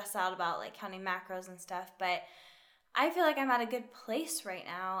really stressed out about like counting macros and stuff. But I feel like I'm at a good place right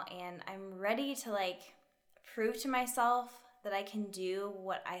now, and I'm ready to like prove to myself that I can do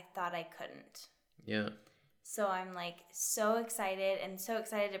what I thought I couldn't. Yeah. So I'm like so excited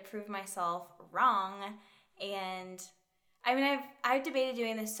to prove myself wrong. And I mean, I've debated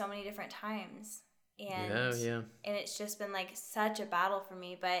doing this so many different times, and and it's just been like such a battle for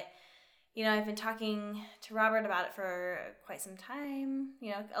me. But I've been talking to Robert about it for quite some time,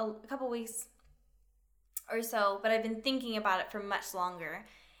 a couple weeks or so. But I've been thinking about it for much longer,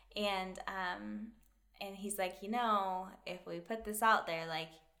 and he's like, if we put this out there, like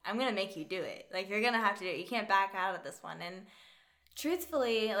I'm gonna make you do it. Like you're gonna have to do it. You can't back out of this one. And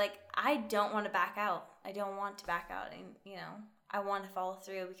truthfully, like I don't want to back out. I don't want to back out, and I want to follow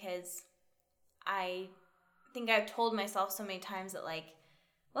through because I think I've told myself so many times that like,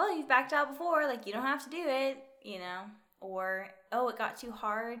 well, you've backed out before, like you don't have to do it, or oh, it got too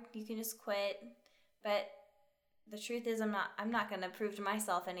hard, you can just quit. But the truth is, I'm not going to prove to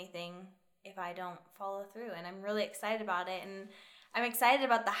myself anything if I don't follow through, and I'm really excited about it. And I'm excited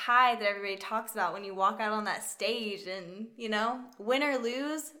about the high that everybody talks about when you walk out on that stage and, win or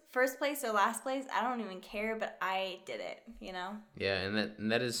lose, first place or last place, I don't even care, but I did it, Yeah,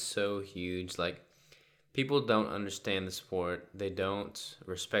 and that is so huge. Like, people don't understand the sport. They don't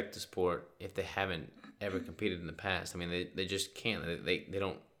respect the sport if they haven't ever competed in the past. I mean, they just can't. They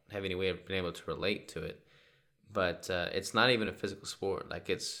don't have any way of being able to relate to it. But it's not even a physical sport. Like,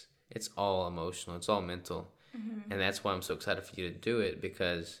 it's all emotional. It's all mental. Mm-hmm. And that's why I'm so excited for you to do it,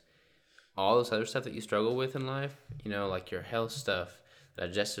 because all this other stuff that you struggle with in life, like your health stuff,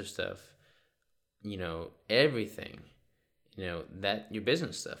 digestive stuff, everything, that your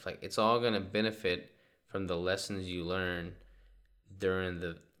business stuff, like it's all going to benefit from the lessons you learn during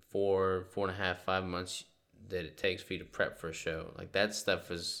the 4.5, 5 months that it takes for you to prep for a show. Like that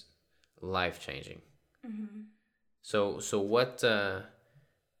stuff is life-changing. Mm-hmm. So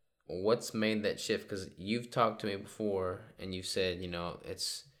what's made that shift? Because you've talked to me before and you've said,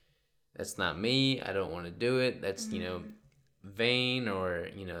 that's not me. I don't want to do it. That's, vain, or,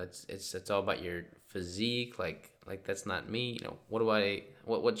 it's all about your physique. Like that's not me.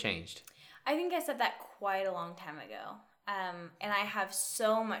 What changed? I think I said that quite a long time ago. And I have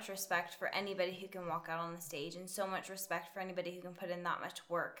so much respect for anybody who can walk out on the stage, and so much respect for anybody who can put in that much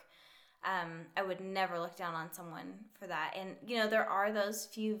work. I would never look down on someone for that. And, there are those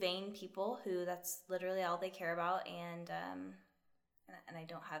few vain people who that's literally all they care about. And and I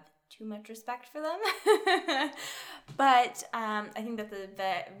don't have too much respect for them. But I think that's a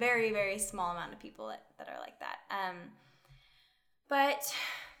very, very small amount of people that are like that. But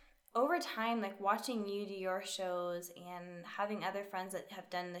over time, like watching you do your shows and having other friends that have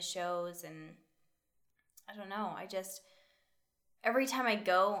done the shows, and I don't know, every time I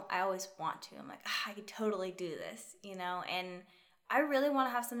go, I always want to. I'm like, I could totally do this, and I really want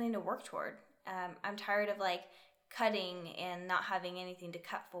to have something to work toward. I'm tired of like cutting and not having anything to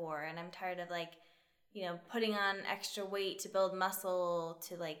cut for, and I'm tired of like, putting on extra weight to build muscle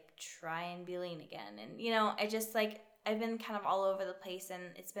to like try and be lean again. And, I just like, I've been kind of all over the place, and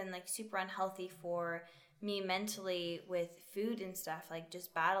it's been like super unhealthy for me mentally with food and stuff, like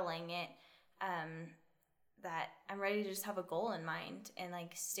just battling it. That I'm ready to just have a goal in mind and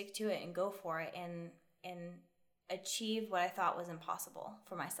like stick to it and go for it and achieve what I thought was impossible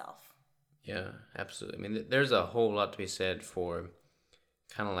for myself. Yeah, absolutely. I mean, there's a whole lot to be said for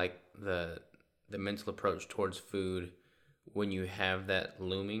kind of like the mental approach towards food when you have that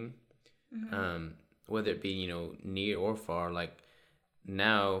looming. Mm-hmm. Whether it be, near or far. Like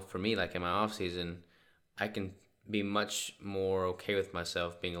now for me, like in my off season, I can be much more okay with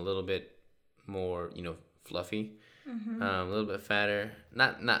myself being a little bit more, fluffy, mm-hmm. A little bit fatter,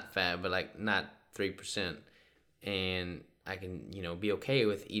 not fat, but like not 3%. And I can, be okay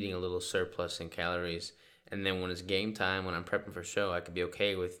with eating a little surplus in calories. And then when it's game time, when I'm prepping for show, I could be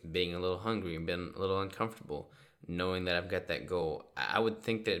okay with being a little hungry and being a little uncomfortable, knowing that I've got that goal. I would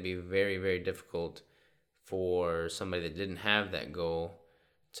think that it'd be very, very difficult for somebody that didn't have that goal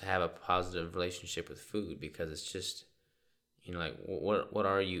to have a positive relationship with food, because it's just, like what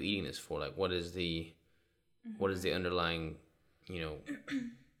are you eating this for? Like what is the underlying,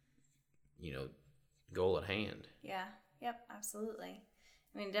 goal at hand? Yeah. Yep, absolutely.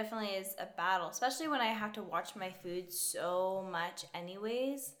 I mean, it definitely is a battle, especially when I have to watch my food so much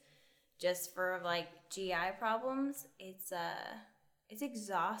anyways, just for like GI problems. It's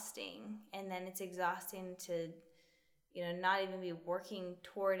exhausting, and then it's exhausting to not even be working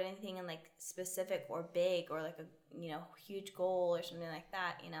toward anything in like specific or big or like a huge goal or something like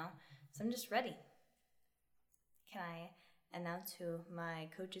that. So I'm just ready. Can I announce who my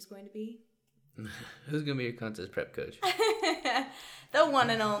coach is going to be? Who's gonna be your contest prep coach? The one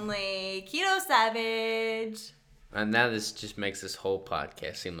and only Keto Savage. And now this just makes this whole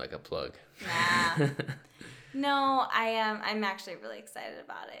podcast seem like a plug. Nah. No, I'm actually really excited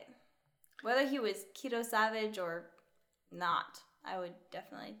about it. Whether he was Keto Savage or not, I would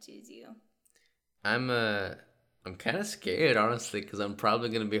definitely choose you. I'm kind of scared, honestly, because I'm probably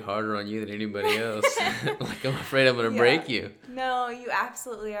going to be harder on you than anybody else. Like, I'm afraid I'm going to break you. No, you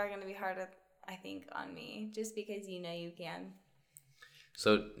absolutely are going to be harder, I think, on me, just because you can.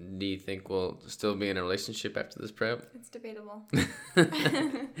 So, do you think we'll still be in a relationship after this prep? It's debatable.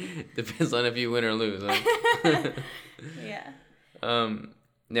 Depends on if you win or lose, huh? Yeah.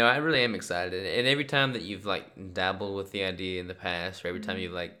 No, I really am excited. And every time that you've, like, dabbled with the idea in the past, or every time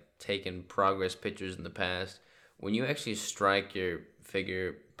you've, like, taken progress pictures in the past, when you actually strike your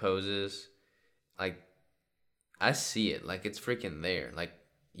figure poses, like, I see it. Like, it's freaking there. Like,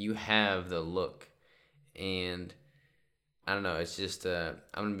 you have the look. And I don't know, it's just, I'm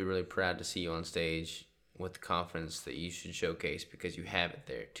going to be really proud to see you on stage with the confidence that you should showcase, because you have it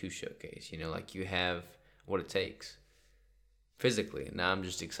there to showcase. Like, you have what it takes physically. Now I'm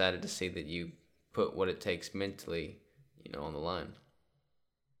just excited to see that you put what it takes mentally, on the line.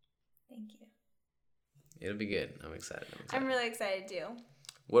 Thank you. It'll be good. I'm excited. I'm really excited too.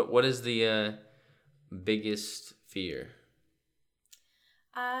 What is the biggest fear?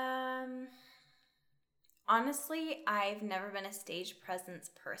 Honestly, I've never been a stage presence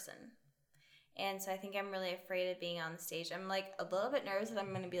person. And so I think I'm really afraid of being on the stage. I'm like a little bit nervous that I'm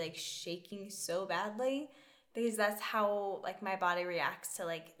going to be like shaking so badly, because that's how like my body reacts to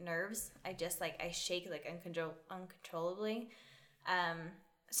like nerves. I just like, I shake like uncontrollably.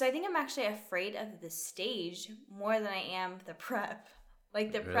 So I think I'm actually afraid of the stage more than I am the prep.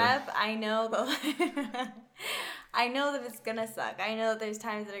 Like the prep, I know I know that it's gonna suck. I know that there's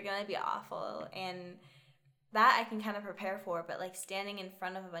times that are gonna be awful, and that I can kind of prepare for. But like standing in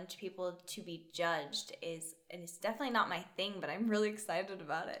front of a bunch of people to be judged it's definitely not my thing. But I'm really excited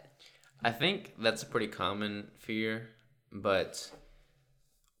about it. I think that's a pretty common fear, but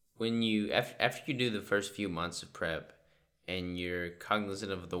when you after you do the first few months of prep, and you're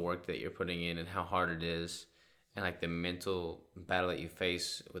cognizant of the work that you're putting in and how hard it is, and like the mental battle that you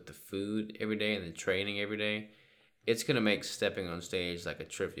face with the food every day and the training every day, it's going to make stepping on stage like a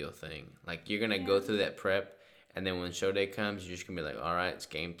trivial thing. Like, you're going to go through that prep, and then when show day comes, you're just going to be like, all right, it's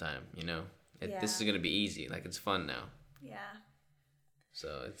game time, This is going to be easy. Like, it's fun now. Yeah.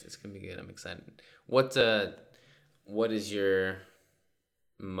 So it's gonna be good. I'm excited. What is your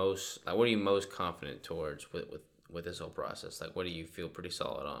most like? What are you most confident towards with this whole process? Like, what do you feel pretty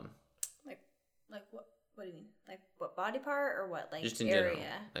solid on? Like what? What do you mean? Like what body part or what? Like Just in area?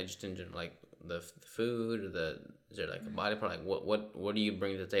 general. Like just in general, like the food or is there like a body part? Like what do you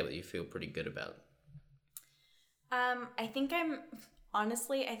bring to the table that you feel pretty good about? I think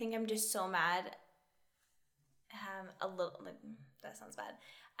I'm just so mad. A little like, that sounds bad.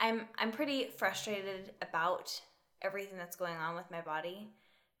 I'm pretty frustrated about everything that's going on with my body,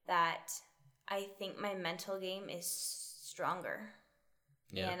 that I think my mental game is stronger.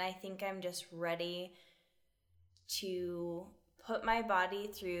 Yeah. And I think I'm just ready to put my body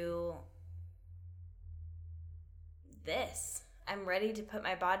through this. I'm ready to put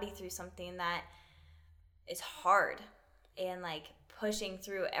my body through something that is hard, and like pushing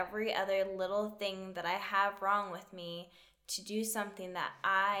through every other little thing that I have wrong with me to do something that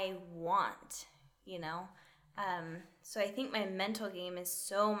I want, you know? So I think my mental game is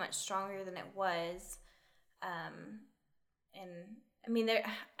so much stronger than it was. And I mean,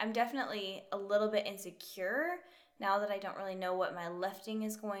 I'm definitely a little bit insecure now that I don't really know what my lifting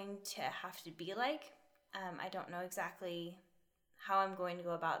is going to have to be like. I don't know exactly how I'm going to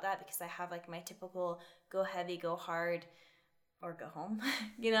go about that, because I have like my typical go heavy, go hard, or go home,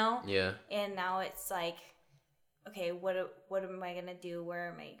 you know? Yeah. And now it's like, okay, what am I gonna do? Where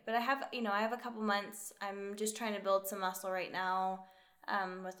am I? But I have a couple months. I'm just trying to build some muscle right now,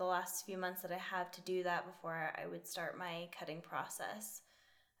 with the last few months that I have to do that before I would start my cutting process.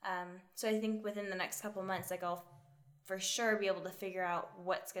 So I think within the next couple months, like I'll for sure be able to figure out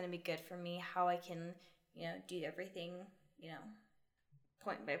what's gonna be good for me, how I can, do everything,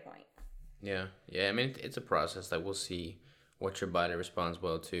 point by point. Yeah. I mean, it's a process. Like we'll see what your body responds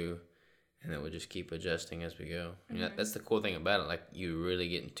well to, and then we'll just keep adjusting as we go. Mm-hmm. That's the cool thing about it. Like you really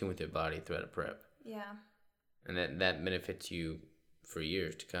get in tune with your body throughout a prep. Yeah. And that benefits you for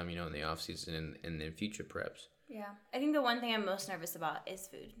years to come. In the off season and in future preps. Yeah, I think the one thing I'm most nervous about is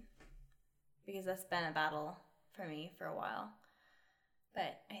food, because that's been a battle for me for a while.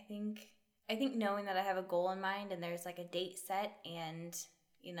 But I think knowing that I have a goal in mind and there's like a date set, and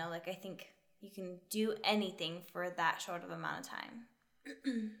I think you can do anything for that short of amount of time.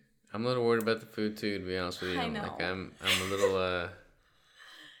 I'm a little worried about the food too, to be honest with you. I know. Like I'm a little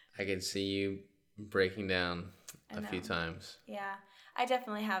I can see you breaking down a few times. Yeah. I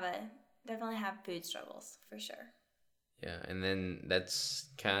definitely have food struggles for sure. Yeah, and then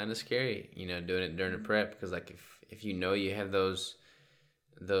that's kind of scary, doing it during the prep, because like if you have those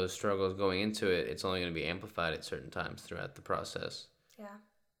struggles going into it, it's only going to be amplified at certain times throughout the process. Yeah.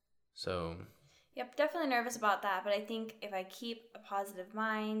 So. Yep, definitely nervous about that, but I think if I keep a positive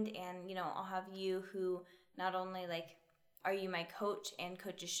mind, and I'll have you, who not only like are you my coach, and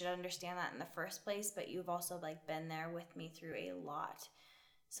coaches should understand that in the first place, but you've also like been there with me through a lot.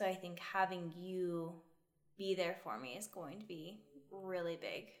 So I think having you be there for me is going to be really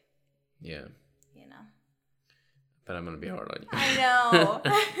big. Yeah. But I'm gonna be hard on you. I know.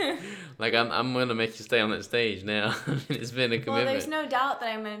 Like I'm gonna make you stay on that stage now. It's been a commitment. Well, there's no doubt that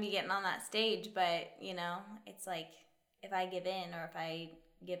I'm gonna be getting on that stage, but it's like if I give in or if I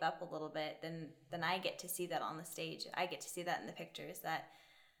give up a little bit, then I get to see that on the stage. I get to see that in the pictures.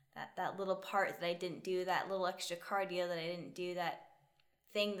 That little part that I didn't do, that little extra cardio that I didn't do, that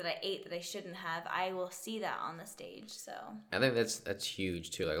thing that I ate that I shouldn't have, I will see that on the stage. So I think that's huge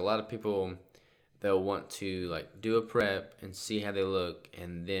too. Like a lot of people, they'll want to like do a prep and see how they look,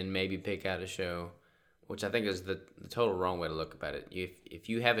 and then maybe pick out a show, which I think is the total wrong way to look about it. If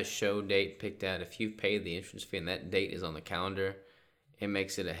you have a show date picked out, if you've paid the entrance fee and that date is on the calendar, it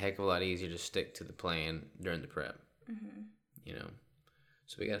makes it a heck of a lot easier to stick to the plan during the prep. Mm-hmm.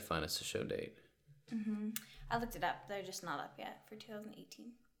 So we got to find us a show date. Mm-hmm. I looked it up. They're just not up yet for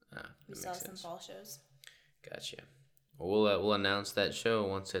 2018. We saw some fall shows. Gotcha. Well, we'll announce that show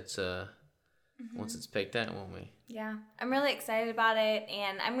once it's picked out, won't we? Yeah, I'm really excited about it,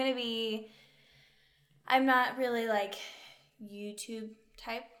 and I'm not really like YouTube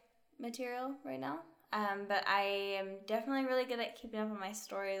type material right now, but I am definitely really good at keeping up on my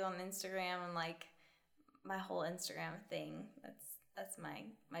stories on Instagram, and like my whole Instagram thing. That's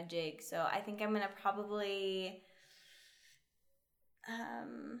my jig. So I think I'm gonna probably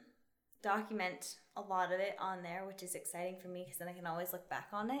document a lot of it on there, which is exciting for me, because then I can always look back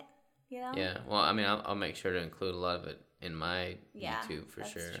on it. Yeah. Well, I mean, I'll make sure to include a lot of it in my YouTube for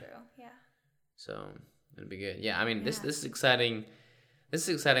sure. That's true. Yeah. So it'll be good. Yeah. I mean, this is exciting. This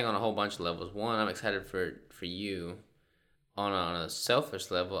is exciting on a whole bunch of levels. One, I'm excited for you, on a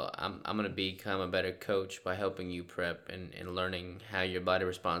selfish level, I'm gonna become a better coach by helping you prep and learning how your body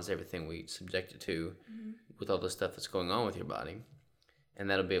responds to everything we subject it to, with all the stuff that's going on with your body, and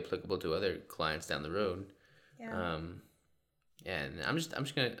that'll be applicable to other clients down the road. Yeah. And I'm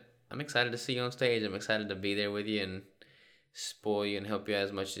excited to see you on stage. I'm excited to be there with you and spoil you and help you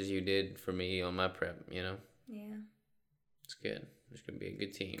as much as you did for me on my prep. Yeah. It's good. It's gonna be a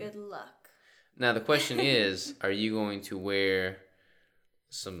good team. Good luck. Now the question is, are you going to wear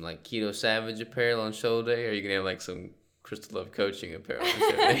some like Keto Savage apparel on show day, or are you gonna have like some Crystal Love Coaching apparel on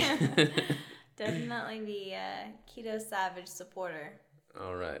show day? Definitely be a Keto Savage supporter.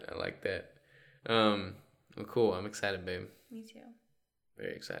 All right, I like that. Well, cool. I'm excited, babe. Me too.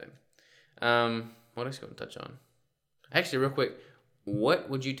 Very excited. What else you want to touch on? Actually, real quick, what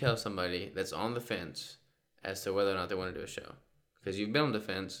would you tell somebody that's on the fence as to whether or not they want to do a show? Because you've been on the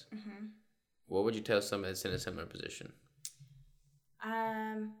fence. Mm-hmm. What would you tell somebody that's in a similar position?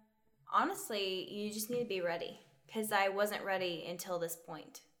 Honestly, you just need to be ready. Because I wasn't ready until this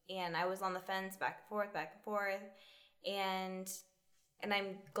point. And I was on the fence back and forth. And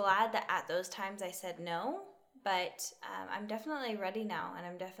I'm glad that at those times I said no. But I'm definitely ready now. And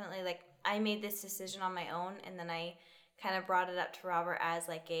I'm definitely like, I made this decision on my own. And then I kind of brought it up to Robert as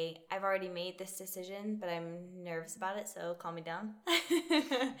like I've already made this decision, but I'm nervous about it, so calm me down.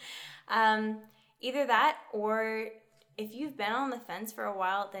 Either that, or if you've been on the fence for a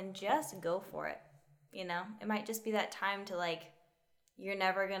while, then just go for it. You know, it might just be that time to like, you're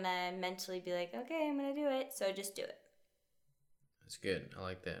never gonna mentally be like, okay, I'm gonna do it, so just do it. That's good. I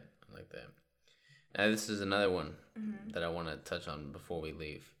like that. Now this is another one that I want to touch on before we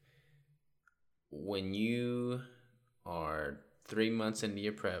leave. When you are 3 months into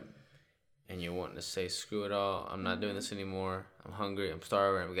your prep and you're wanting to say, screw it all, I'm not doing this anymore, I'm hungry, I'm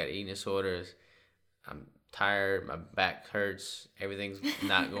starving, I've got eating disorders, I'm tired, my back hurts, everything's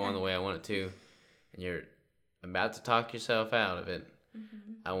not going the way I want it to, and you're about to talk yourself out of it,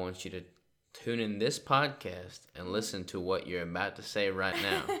 I want you to tune in this podcast and listen to what you're about to say right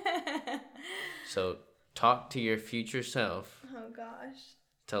now. So talk to your future self. Oh gosh.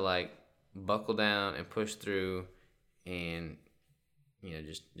 To like buckle down and push through, and you know,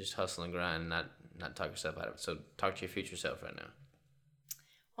 just hustle and grind, and not talk yourself out of it. So talk to your future self right now.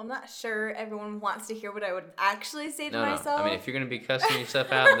 Well, I'm not sure everyone wants to hear what I would actually say to myself. I mean, if you're gonna be cussing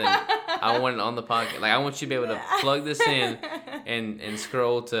yourself out, then I want it on the podcast. Like, I want you to be able to plug this in and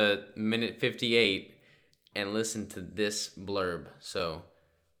scroll to minute 58 and listen to this blurb. So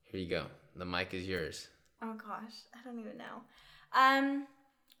here you go. The mic is yours. Oh gosh, I don't even know.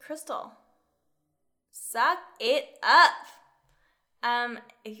 Crystal, suck it up.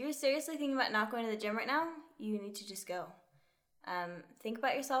 If you're seriously thinking about not going to the gym right now, you need to just go. Think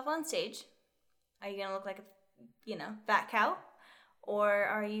about yourself on stage. Are you gonna look like a, fat cow, or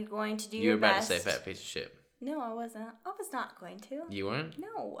are you going to do your best? You were about to say fat piece of shit. No, I wasn't. I was not going to. You weren't?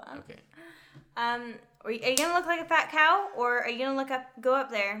 No. Okay. Are you gonna look like a fat cow, or are you gonna go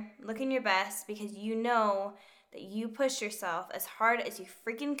up there, looking your best, because you know that you pushed yourself as hard as you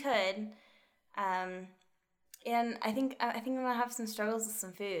freaking could, and I think I'm gonna have some struggles with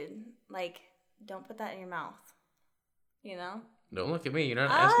some food. Like, don't put that in your mouth. You know. Don't look at me. You're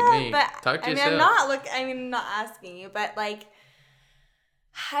not asking me. But, talk to yourself. I'm not asking you, but like,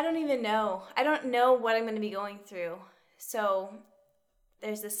 I don't even know. I don't know what I'm gonna be going through. So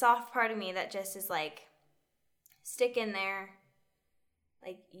there's this soft part of me that just is like, stick in there.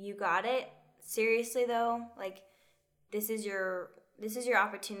 Like, you got it. Seriously though, like, this is your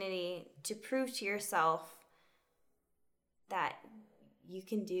opportunity to prove to yourself that you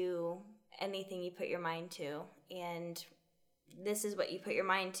can do anything you put your mind to, and this is what you put your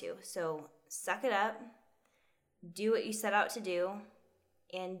mind to. So suck it up, do what you set out to do,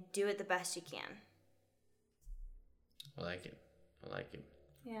 and do it the best you can. I like it.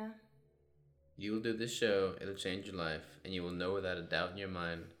 Yeah. You will do this show, it'll change your life, and you will know without a doubt in your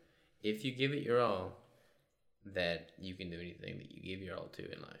mind, if you give it your all, that you can do anything that you give your all to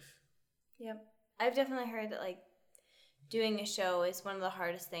in life. Yep. I've definitely heard that, like, doing a show is one of the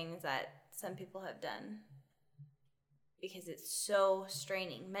hardest things that some people have done, because it's so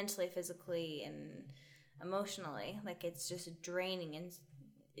straining mentally, physically, and emotionally. Like, it's just draining, and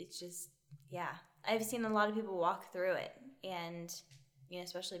it's just, yeah. I've seen a lot of people walk through it, and,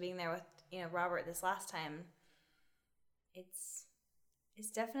 especially being there with, Robert this last time, it's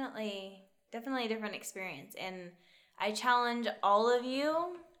definitely a different experience. And I challenge all of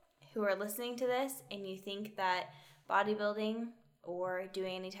you who are listening to this and you think that bodybuilding or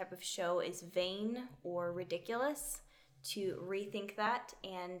doing any type of show is vain or ridiculous to rethink that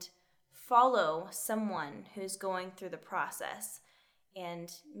and follow someone who's going through the process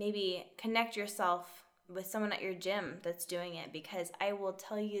and maybe connect yourself with someone at your gym that's doing it, because I will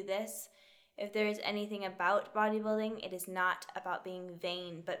tell you this, if there is anything about bodybuilding, it is not about being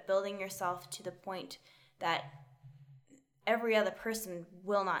vain, but building yourself to the point that every other person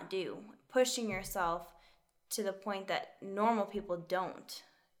will not do. Pushing yourself to the point that normal people don't,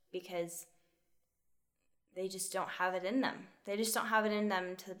 because they just don't have it in them. They just don't have it in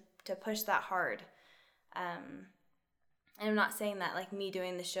them to push that hard. And I'm not saying that like me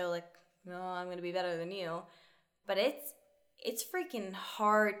doing the show, like, no, I'm going to be better than you. But it's freaking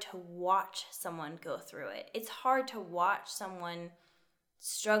hard to watch someone go through it. It's hard to watch someone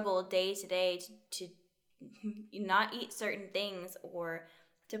struggle day to day to not eat certain things or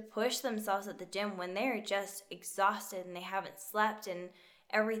to push themselves at the gym when they're just exhausted and they haven't slept and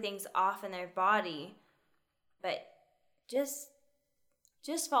everything's off in their body. But just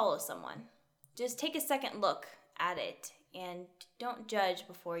follow someone. Just take a second look at it and don't judge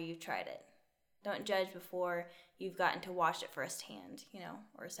before you've tried it. Don't judge before you've gotten to watch it firsthand,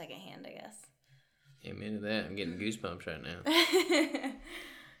 or secondhand, I guess. Amen to that. I'm getting goosebumps right now.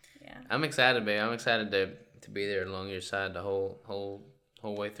 Yeah. I'm excited, babe. I'm excited to be there along your side the whole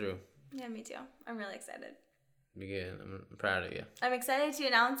way through. Yeah, me too. I'm really excited. Be good. I'm proud of you. I'm excited to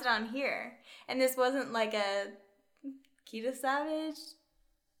announce it on here. And this wasn't like a Keto Savage,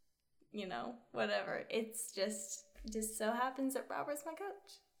 whatever. It's just so happens that Robert's my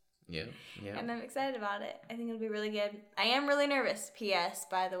coach. Yeah. And I'm excited about it. I think it'll be really good. I am really nervous. P.S.,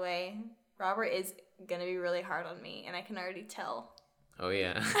 by the way, Robert is going to be really hard on me, and I can already tell. Oh,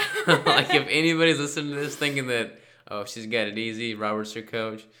 yeah. Like, if anybody's listening to this thinking that, oh, she's got it easy, Robert's her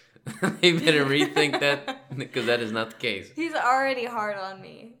coach, they better rethink that, because that is not the case. He's already hard on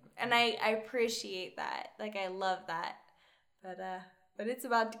me, and I appreciate that. Like, I love that. But it's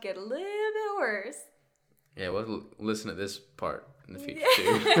about to get a little bit worse. Yeah, we'll listen to this part in the future,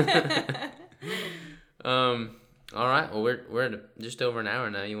 too. All right. Well, we're at just over an hour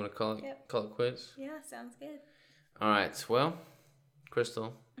now. You want to call it quits? Yeah, sounds good. All right. Well,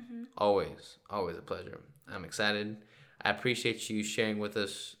 Crystal, always a pleasure. I'm excited. I appreciate you sharing with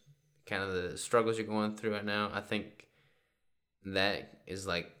us kind of the struggles you're going through right now. I think that is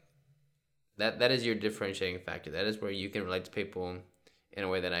like that is your differentiating factor. That is where you can relate to people in a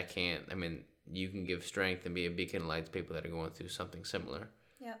way that I can't. I mean, you can give strength and be a beacon of light to people that are going through something similar.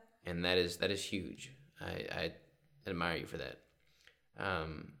 Yep. And that is huge. I admire you for that.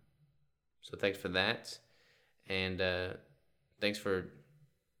 So thanks for that, and thanks for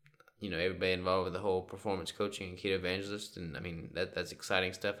everybody involved with the whole performance coaching and Ketovangelist, and I mean that's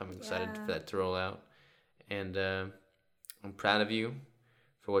exciting stuff. I'm excited for that to roll out, and I'm proud of you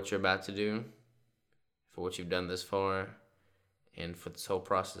for what you're about to do, for what you've done this far, and for this whole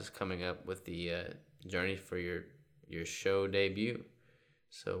process coming up with the journey for your show debut.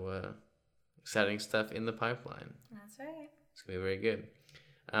 So exciting stuff in the pipeline. That's right. It's gonna be very good.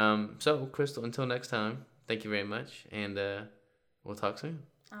 So Crystal, until next time, thank you very much, and we'll talk soon.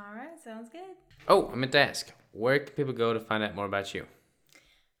 All right, sounds good. Oh, I meant to ask, where can people go to find out more about you?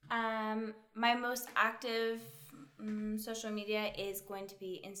 My most active social media is going to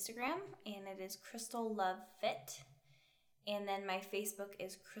be Instagram, and it is Crystal Love Fit. And then my Facebook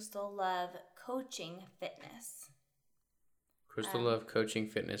is Crystal Love Coaching Fitness. Crystal Love Coaching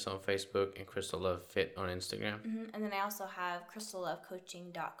Fitness on Facebook and Crystal Love Fit on Instagram. And then I also have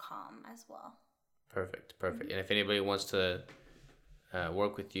crystallovecoaching.com as well. Perfect. And if anybody wants to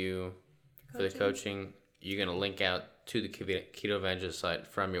work with you for the coaching, you're going to link out to the Ketovangelist site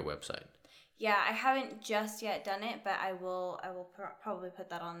from your website. Yeah, I haven't just yet done it, but I will probably put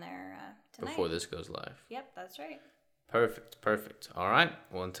that on there tonight. Before this goes live. Yep, that's right. Perfect. All right.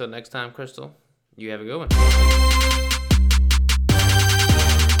 Well, until next time, Crystal, you have a good one.